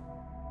exhale.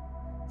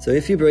 So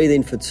if you breathe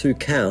in for 2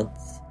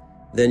 counts,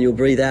 then you'll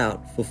breathe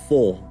out for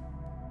 4.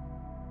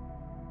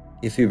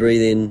 If you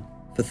breathe in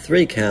for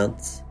 3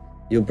 counts,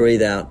 you'll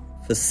breathe out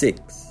for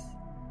 6.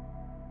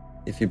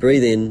 If you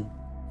breathe in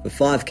for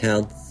 5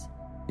 counts,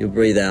 you'll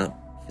breathe out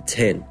for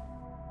 10.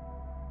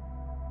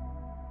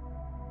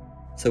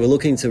 So we're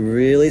looking to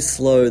really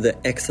slow the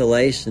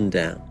exhalation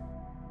down.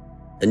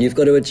 And you've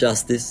got to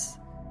adjust this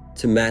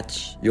to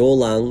match your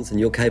lungs and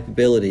your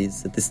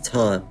capabilities at this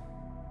time.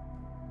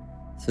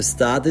 So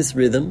start this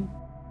rhythm.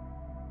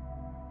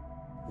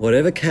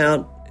 Whatever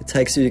count it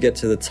takes you to get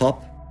to the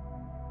top,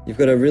 you've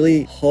got to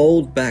really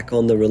hold back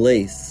on the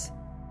release.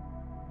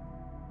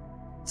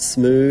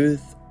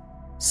 Smooth,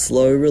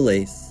 slow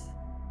release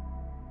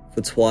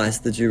for twice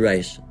the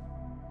duration.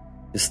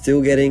 You're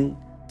still getting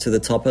to the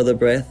top of the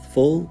breath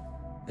full,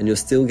 and you're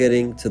still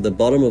getting to the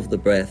bottom of the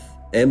breath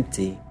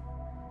empty.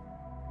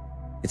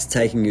 It's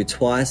taking you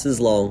twice as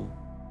long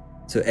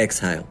to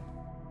exhale.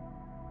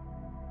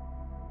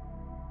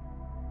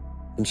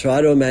 And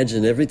try to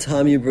imagine every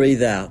time you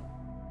breathe out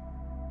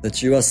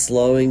that you are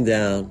slowing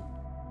down.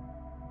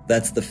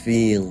 That's the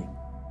feeling.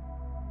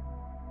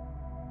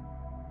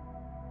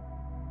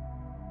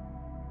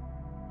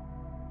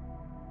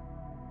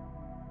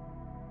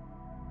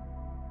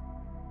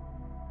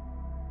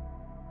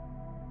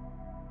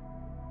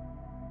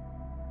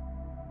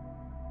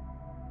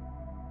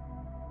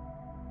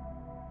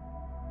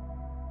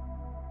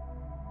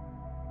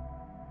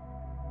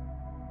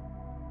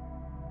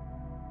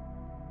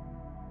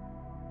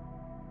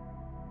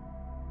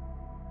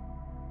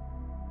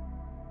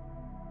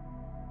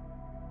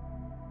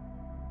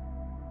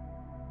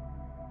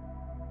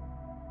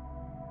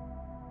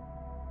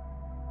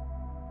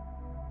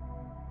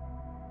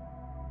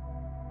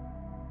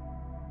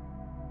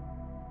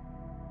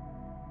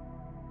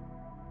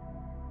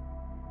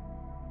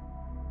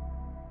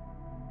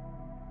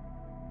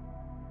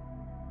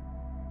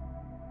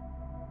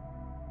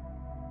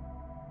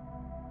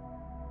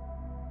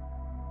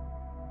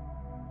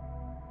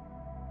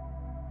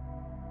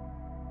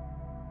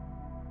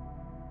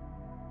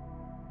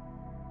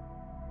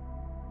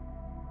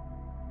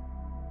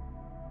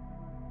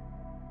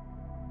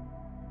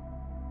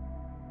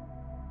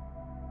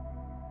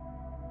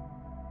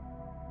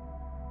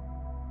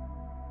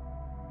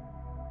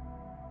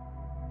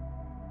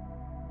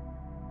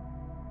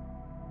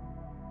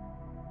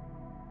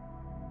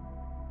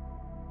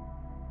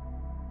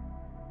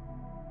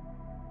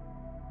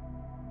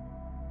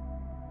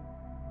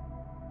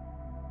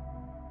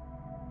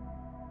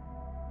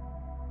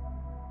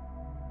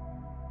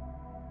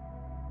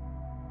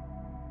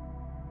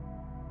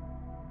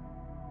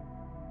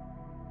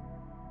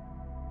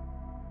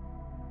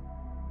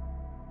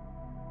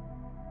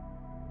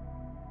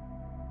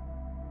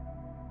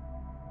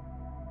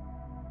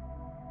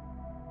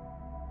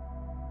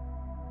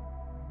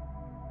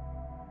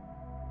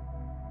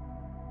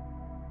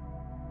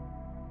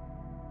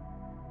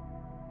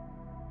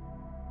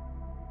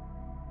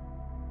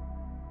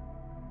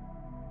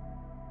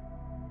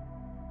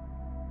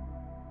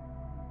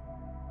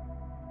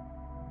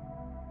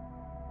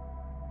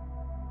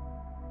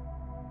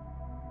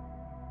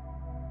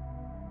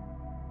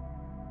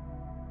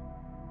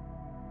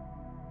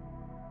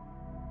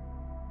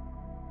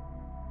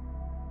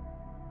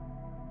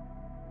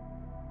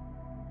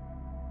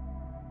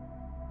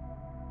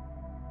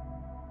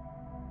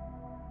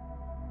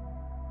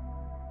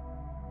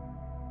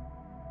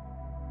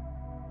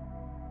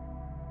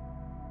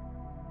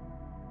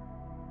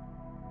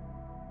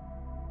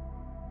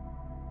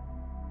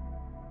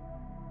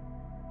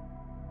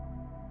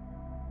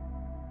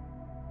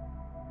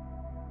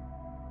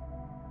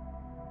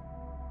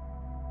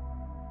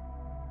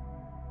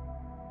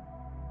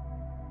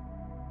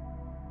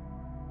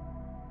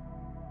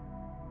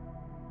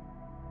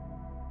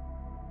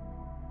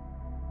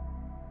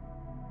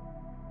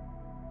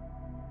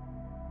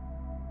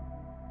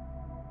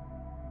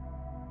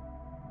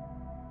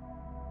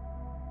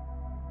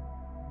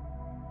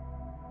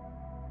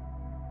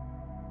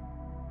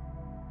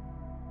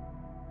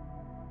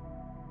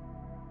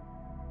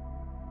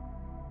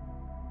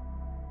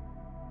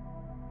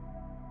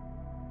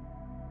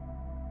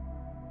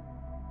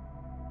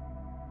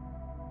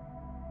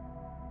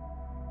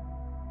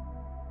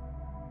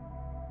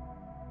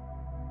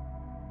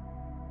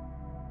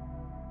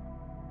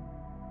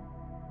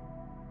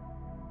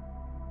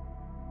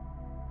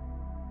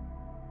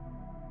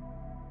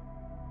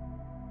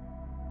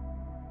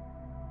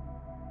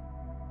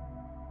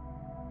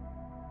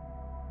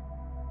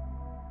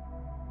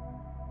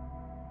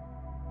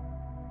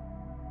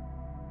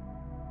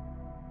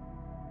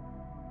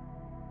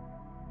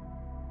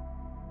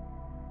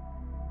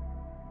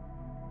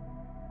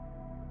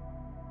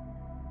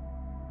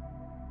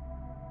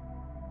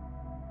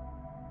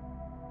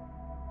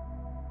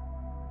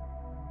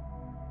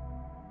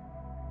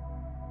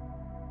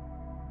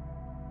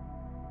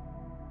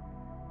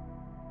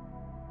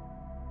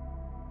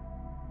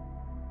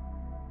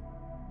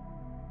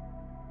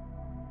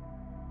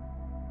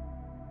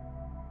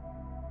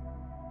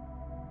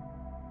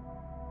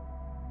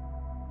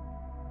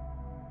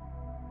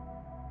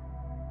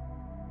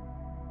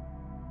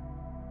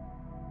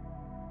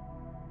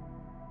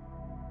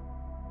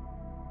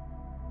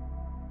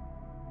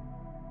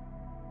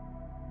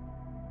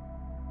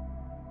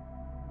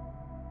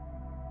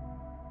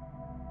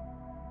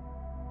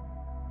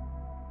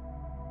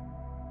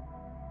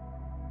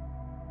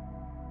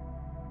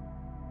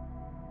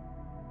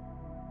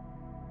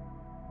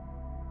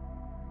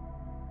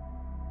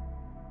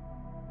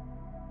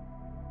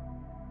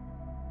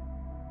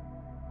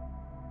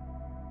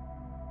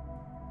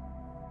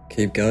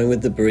 Keep going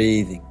with the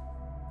breathing.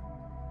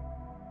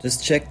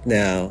 Just check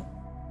now,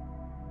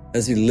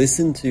 as you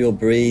listen to your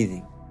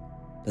breathing,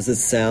 does it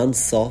sound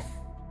soft?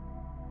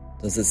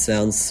 Does it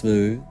sound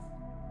smooth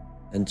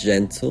and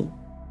gentle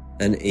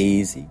and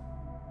easy?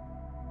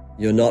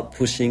 You're not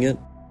pushing it.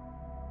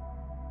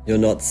 You're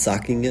not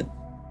sucking it.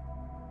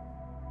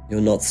 You're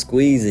not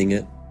squeezing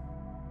it.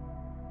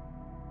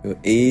 You're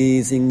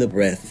easing the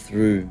breath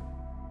through,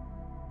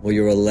 or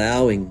you're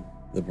allowing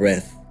the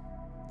breath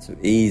to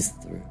ease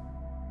through.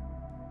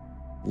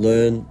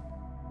 Learn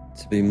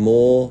to be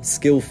more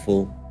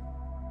skillful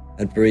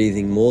at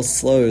breathing more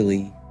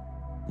slowly,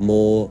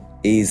 more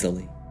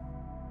easily.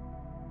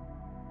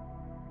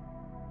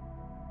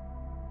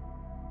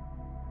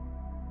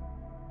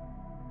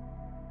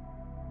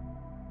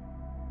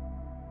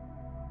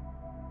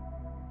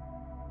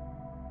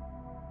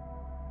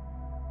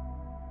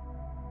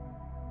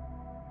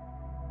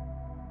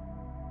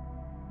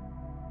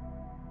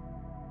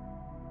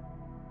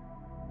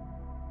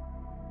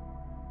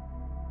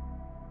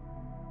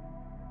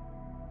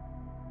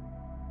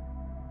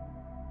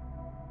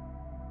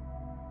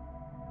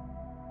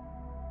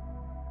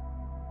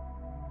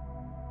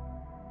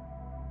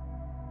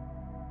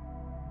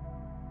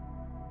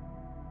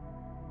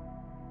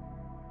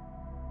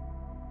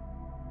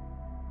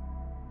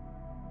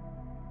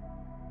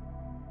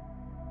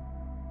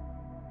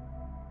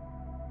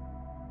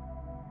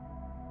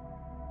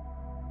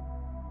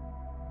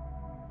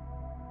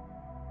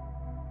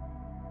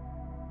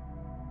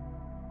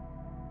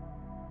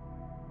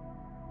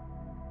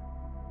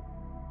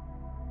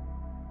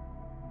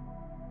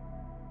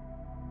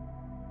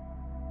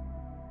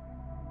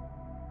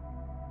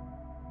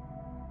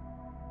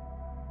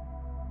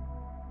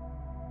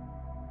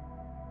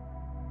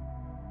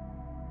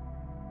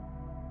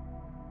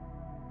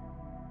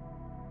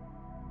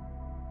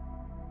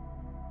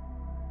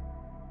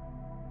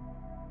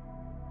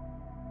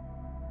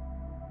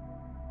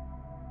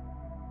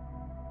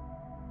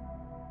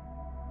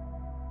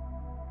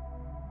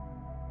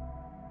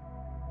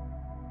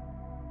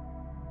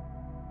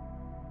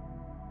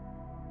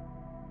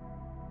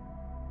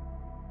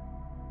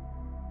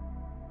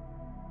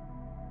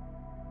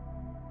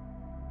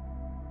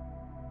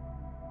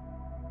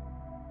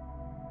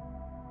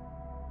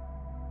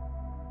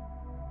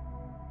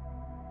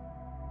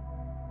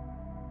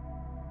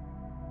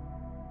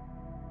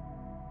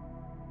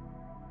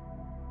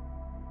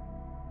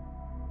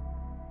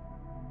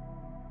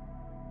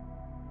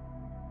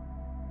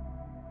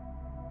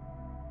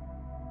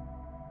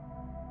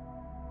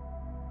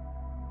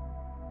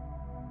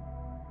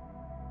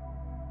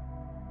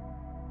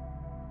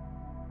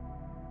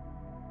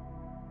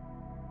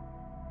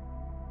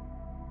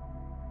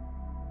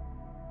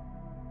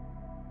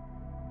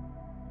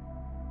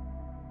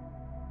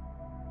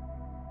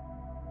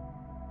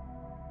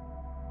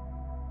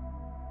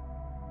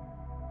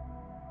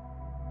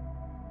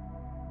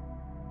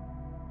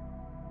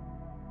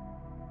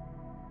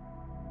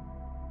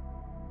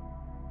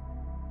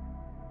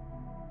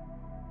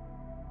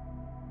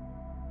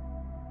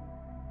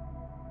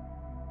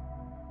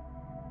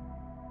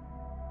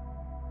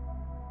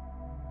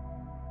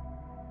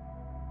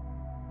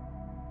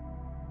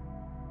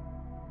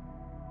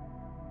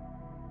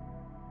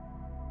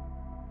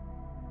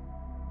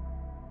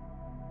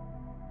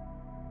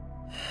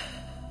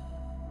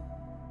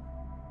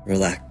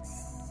 Relax.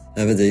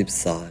 Have a deep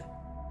sigh.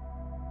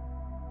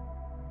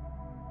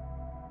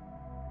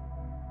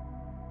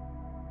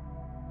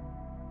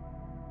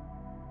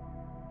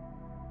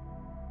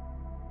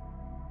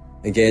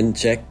 Again,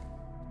 check,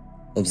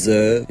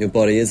 observe your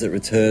body as it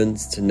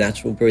returns to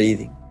natural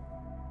breathing.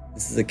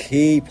 This is a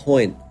key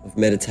point of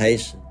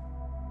meditation.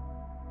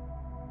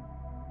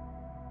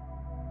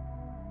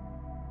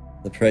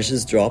 The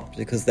pressure's dropped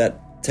because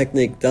that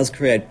technique does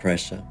create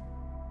pressure.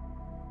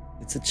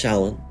 It's a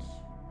challenge.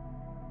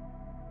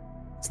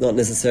 It's not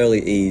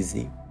necessarily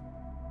easy.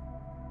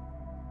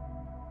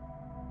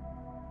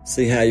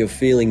 See how you're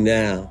feeling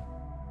now.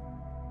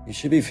 You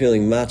should be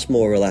feeling much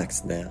more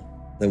relaxed now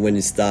than when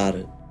you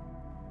started.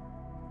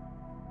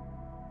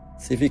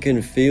 See if you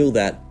can feel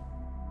that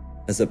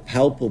as a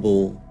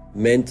palpable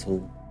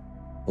mental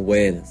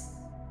awareness.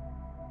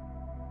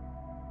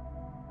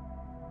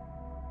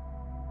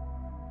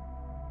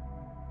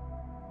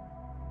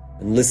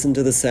 And listen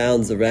to the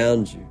sounds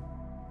around you.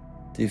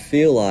 Do you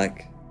feel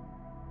like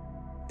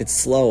it's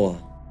slower?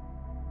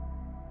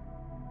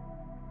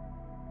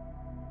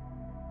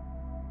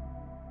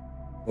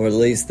 Or at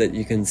least that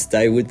you can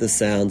stay with the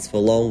sounds for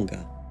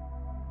longer?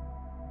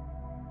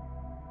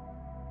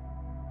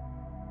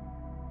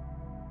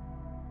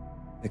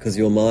 Because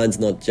your mind's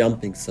not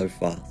jumping so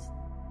fast.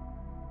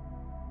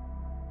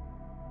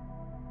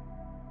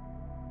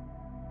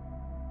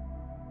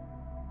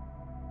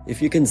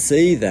 If you can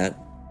see that,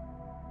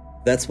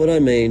 that's what I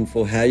mean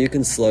for how you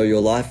can slow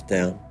your life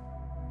down,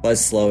 by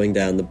slowing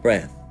down the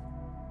breath.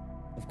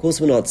 Of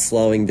course, we're not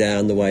slowing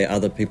down the way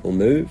other people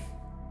move.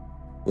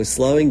 We're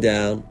slowing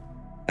down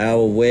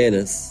our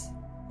awareness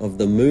of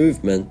the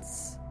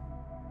movements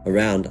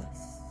around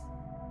us.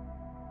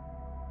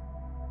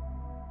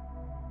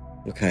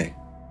 Okay.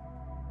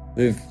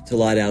 Move to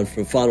lie down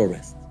for a final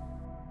rest.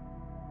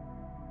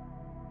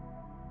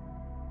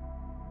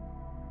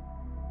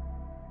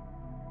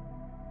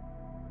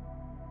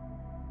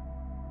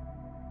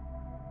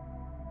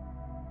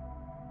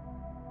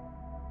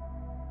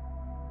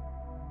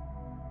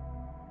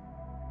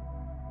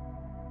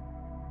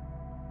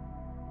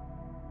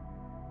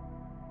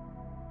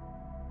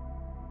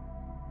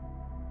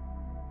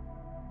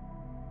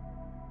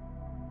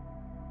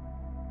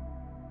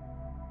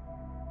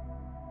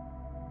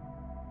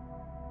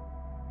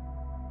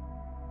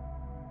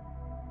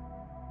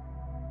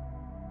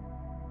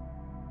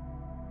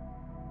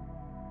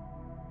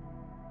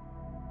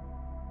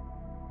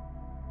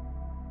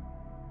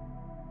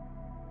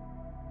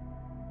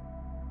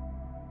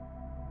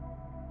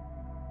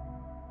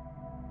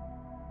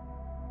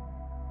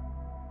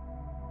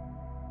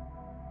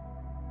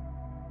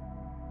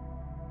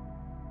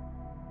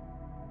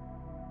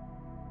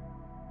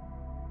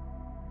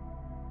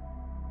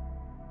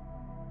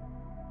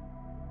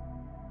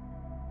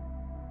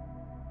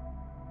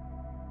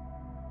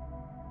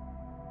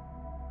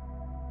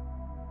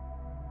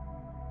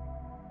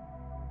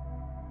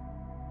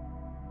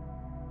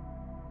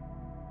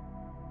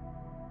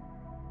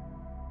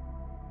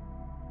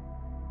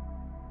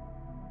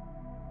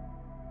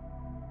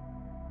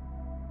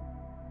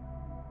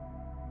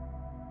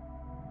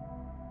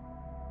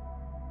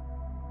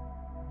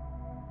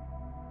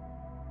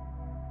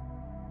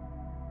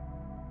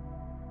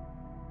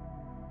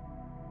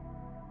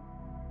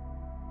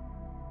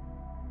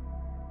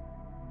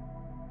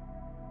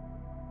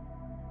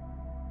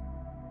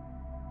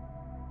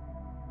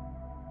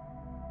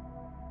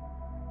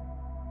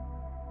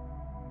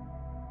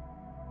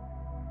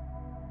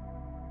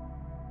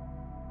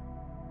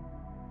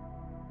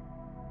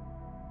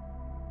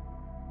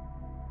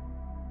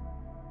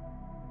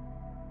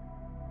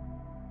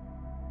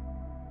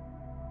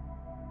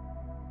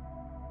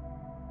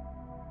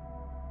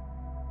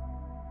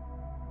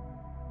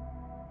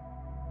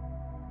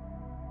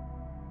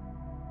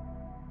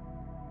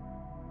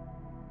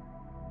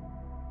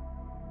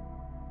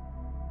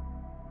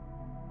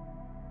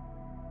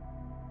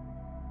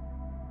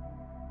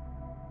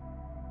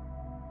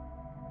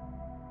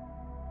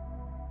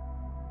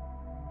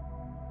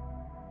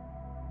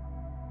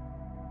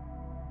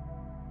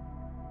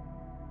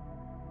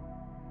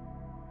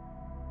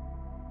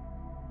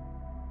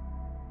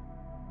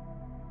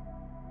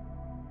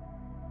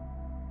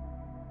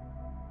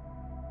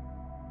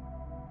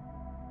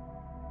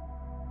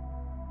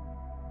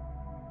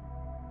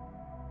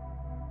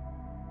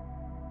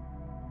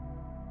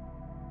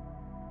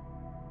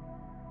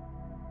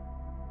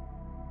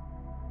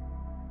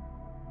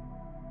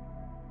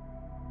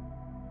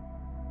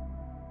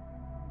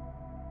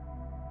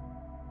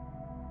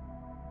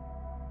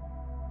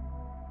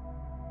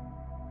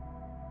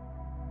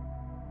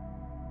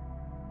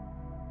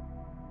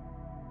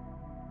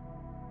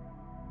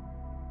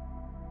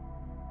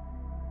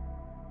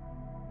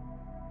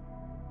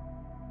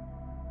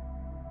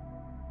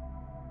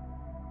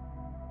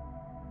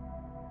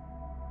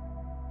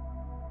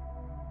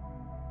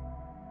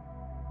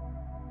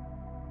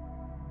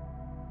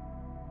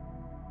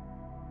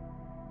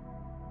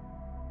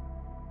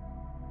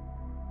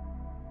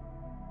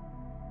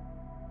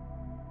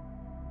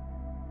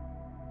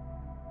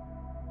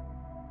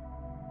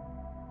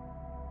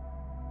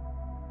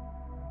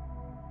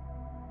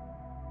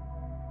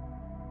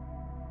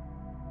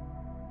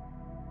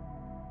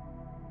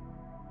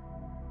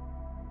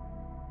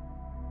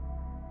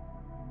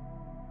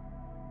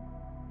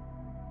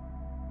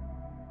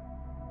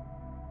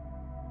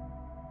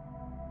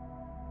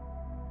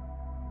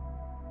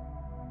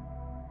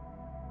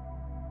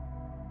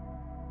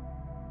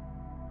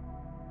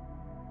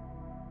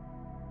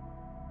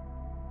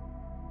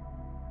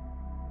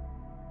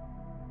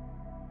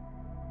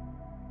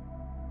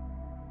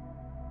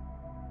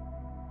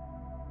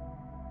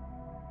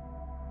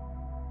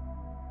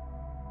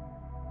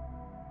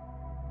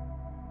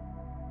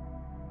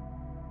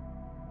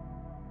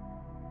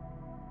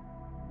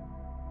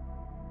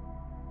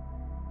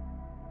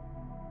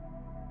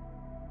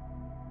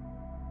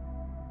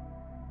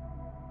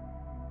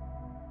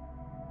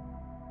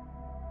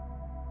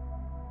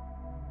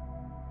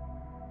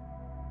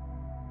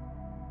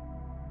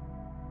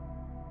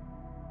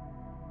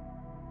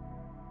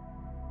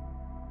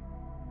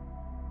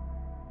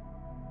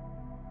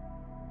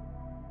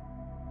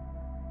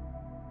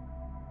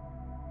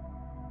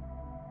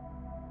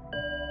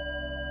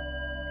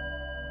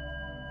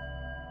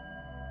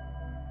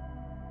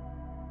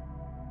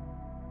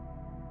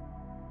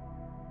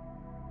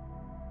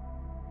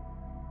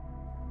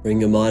 Bring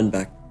your mind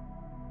back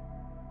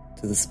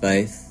to the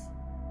space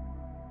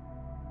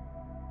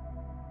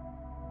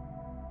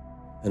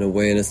and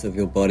awareness of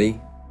your body,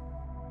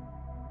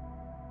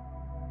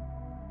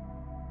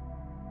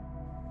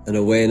 an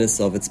awareness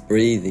of its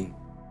breathing,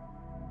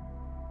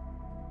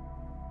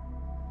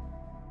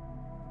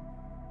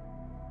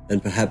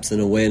 and perhaps an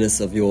awareness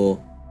of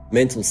your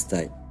mental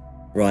state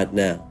right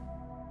now.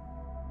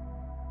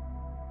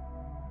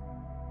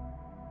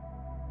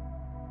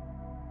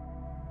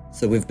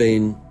 So we've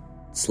been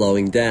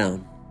slowing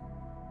down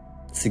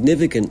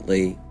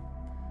significantly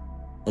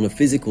on a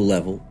physical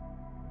level,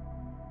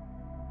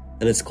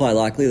 and it's quite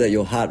likely that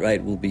your heart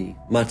rate will be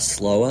much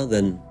slower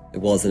than it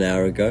was an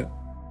hour ago.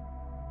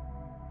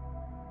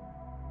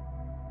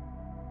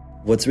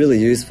 What's really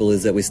useful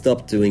is that we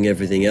stop doing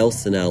everything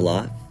else in our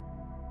life,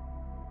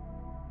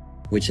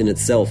 which in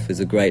itself is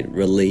a great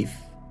relief.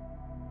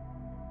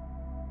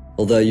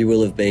 Although you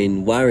will have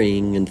been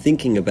worrying and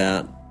thinking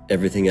about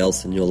everything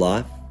else in your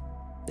life,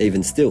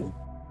 even still.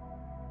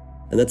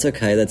 And that's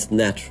okay, that's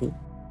natural.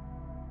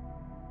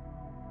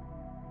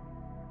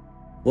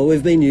 What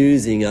we've been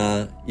using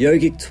are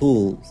yogic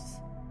tools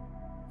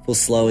for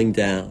slowing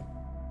down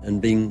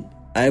and being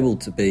able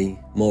to be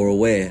more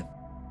aware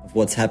of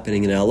what's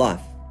happening in our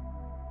life.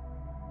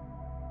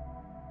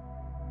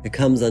 It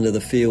comes under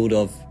the field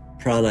of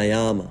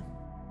pranayama.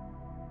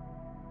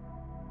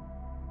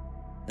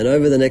 And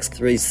over the next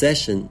 3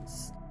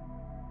 sessions,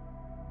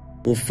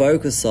 we'll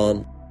focus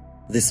on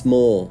this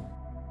more.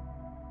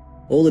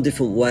 All the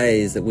different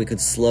ways that we could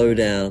slow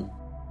down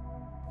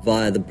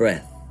via the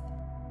breath,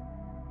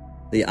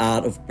 the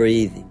art of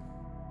breathing.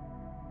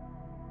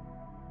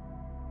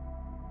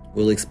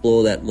 We'll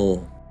explore that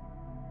more.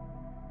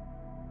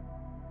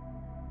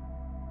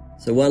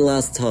 So one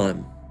last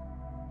time,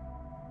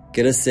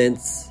 get a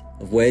sense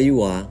of where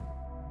you are,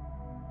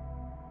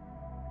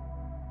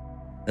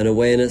 an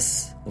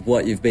awareness of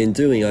what you've been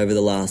doing over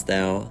the last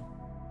hour,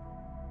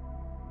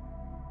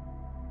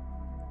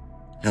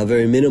 how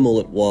very minimal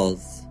it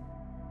was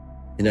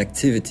in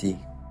activity,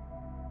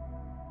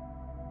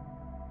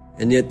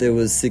 and yet there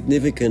was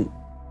significant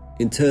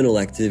internal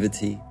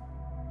activity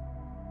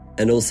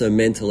and also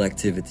mental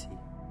activity.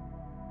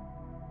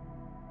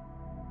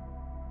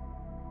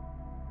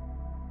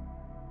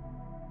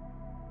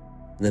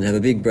 And then have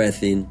a big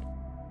breath in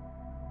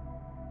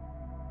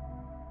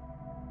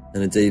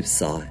and a deep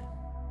sigh.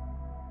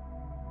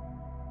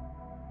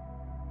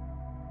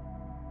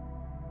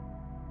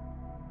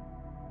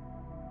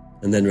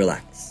 And then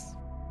relax.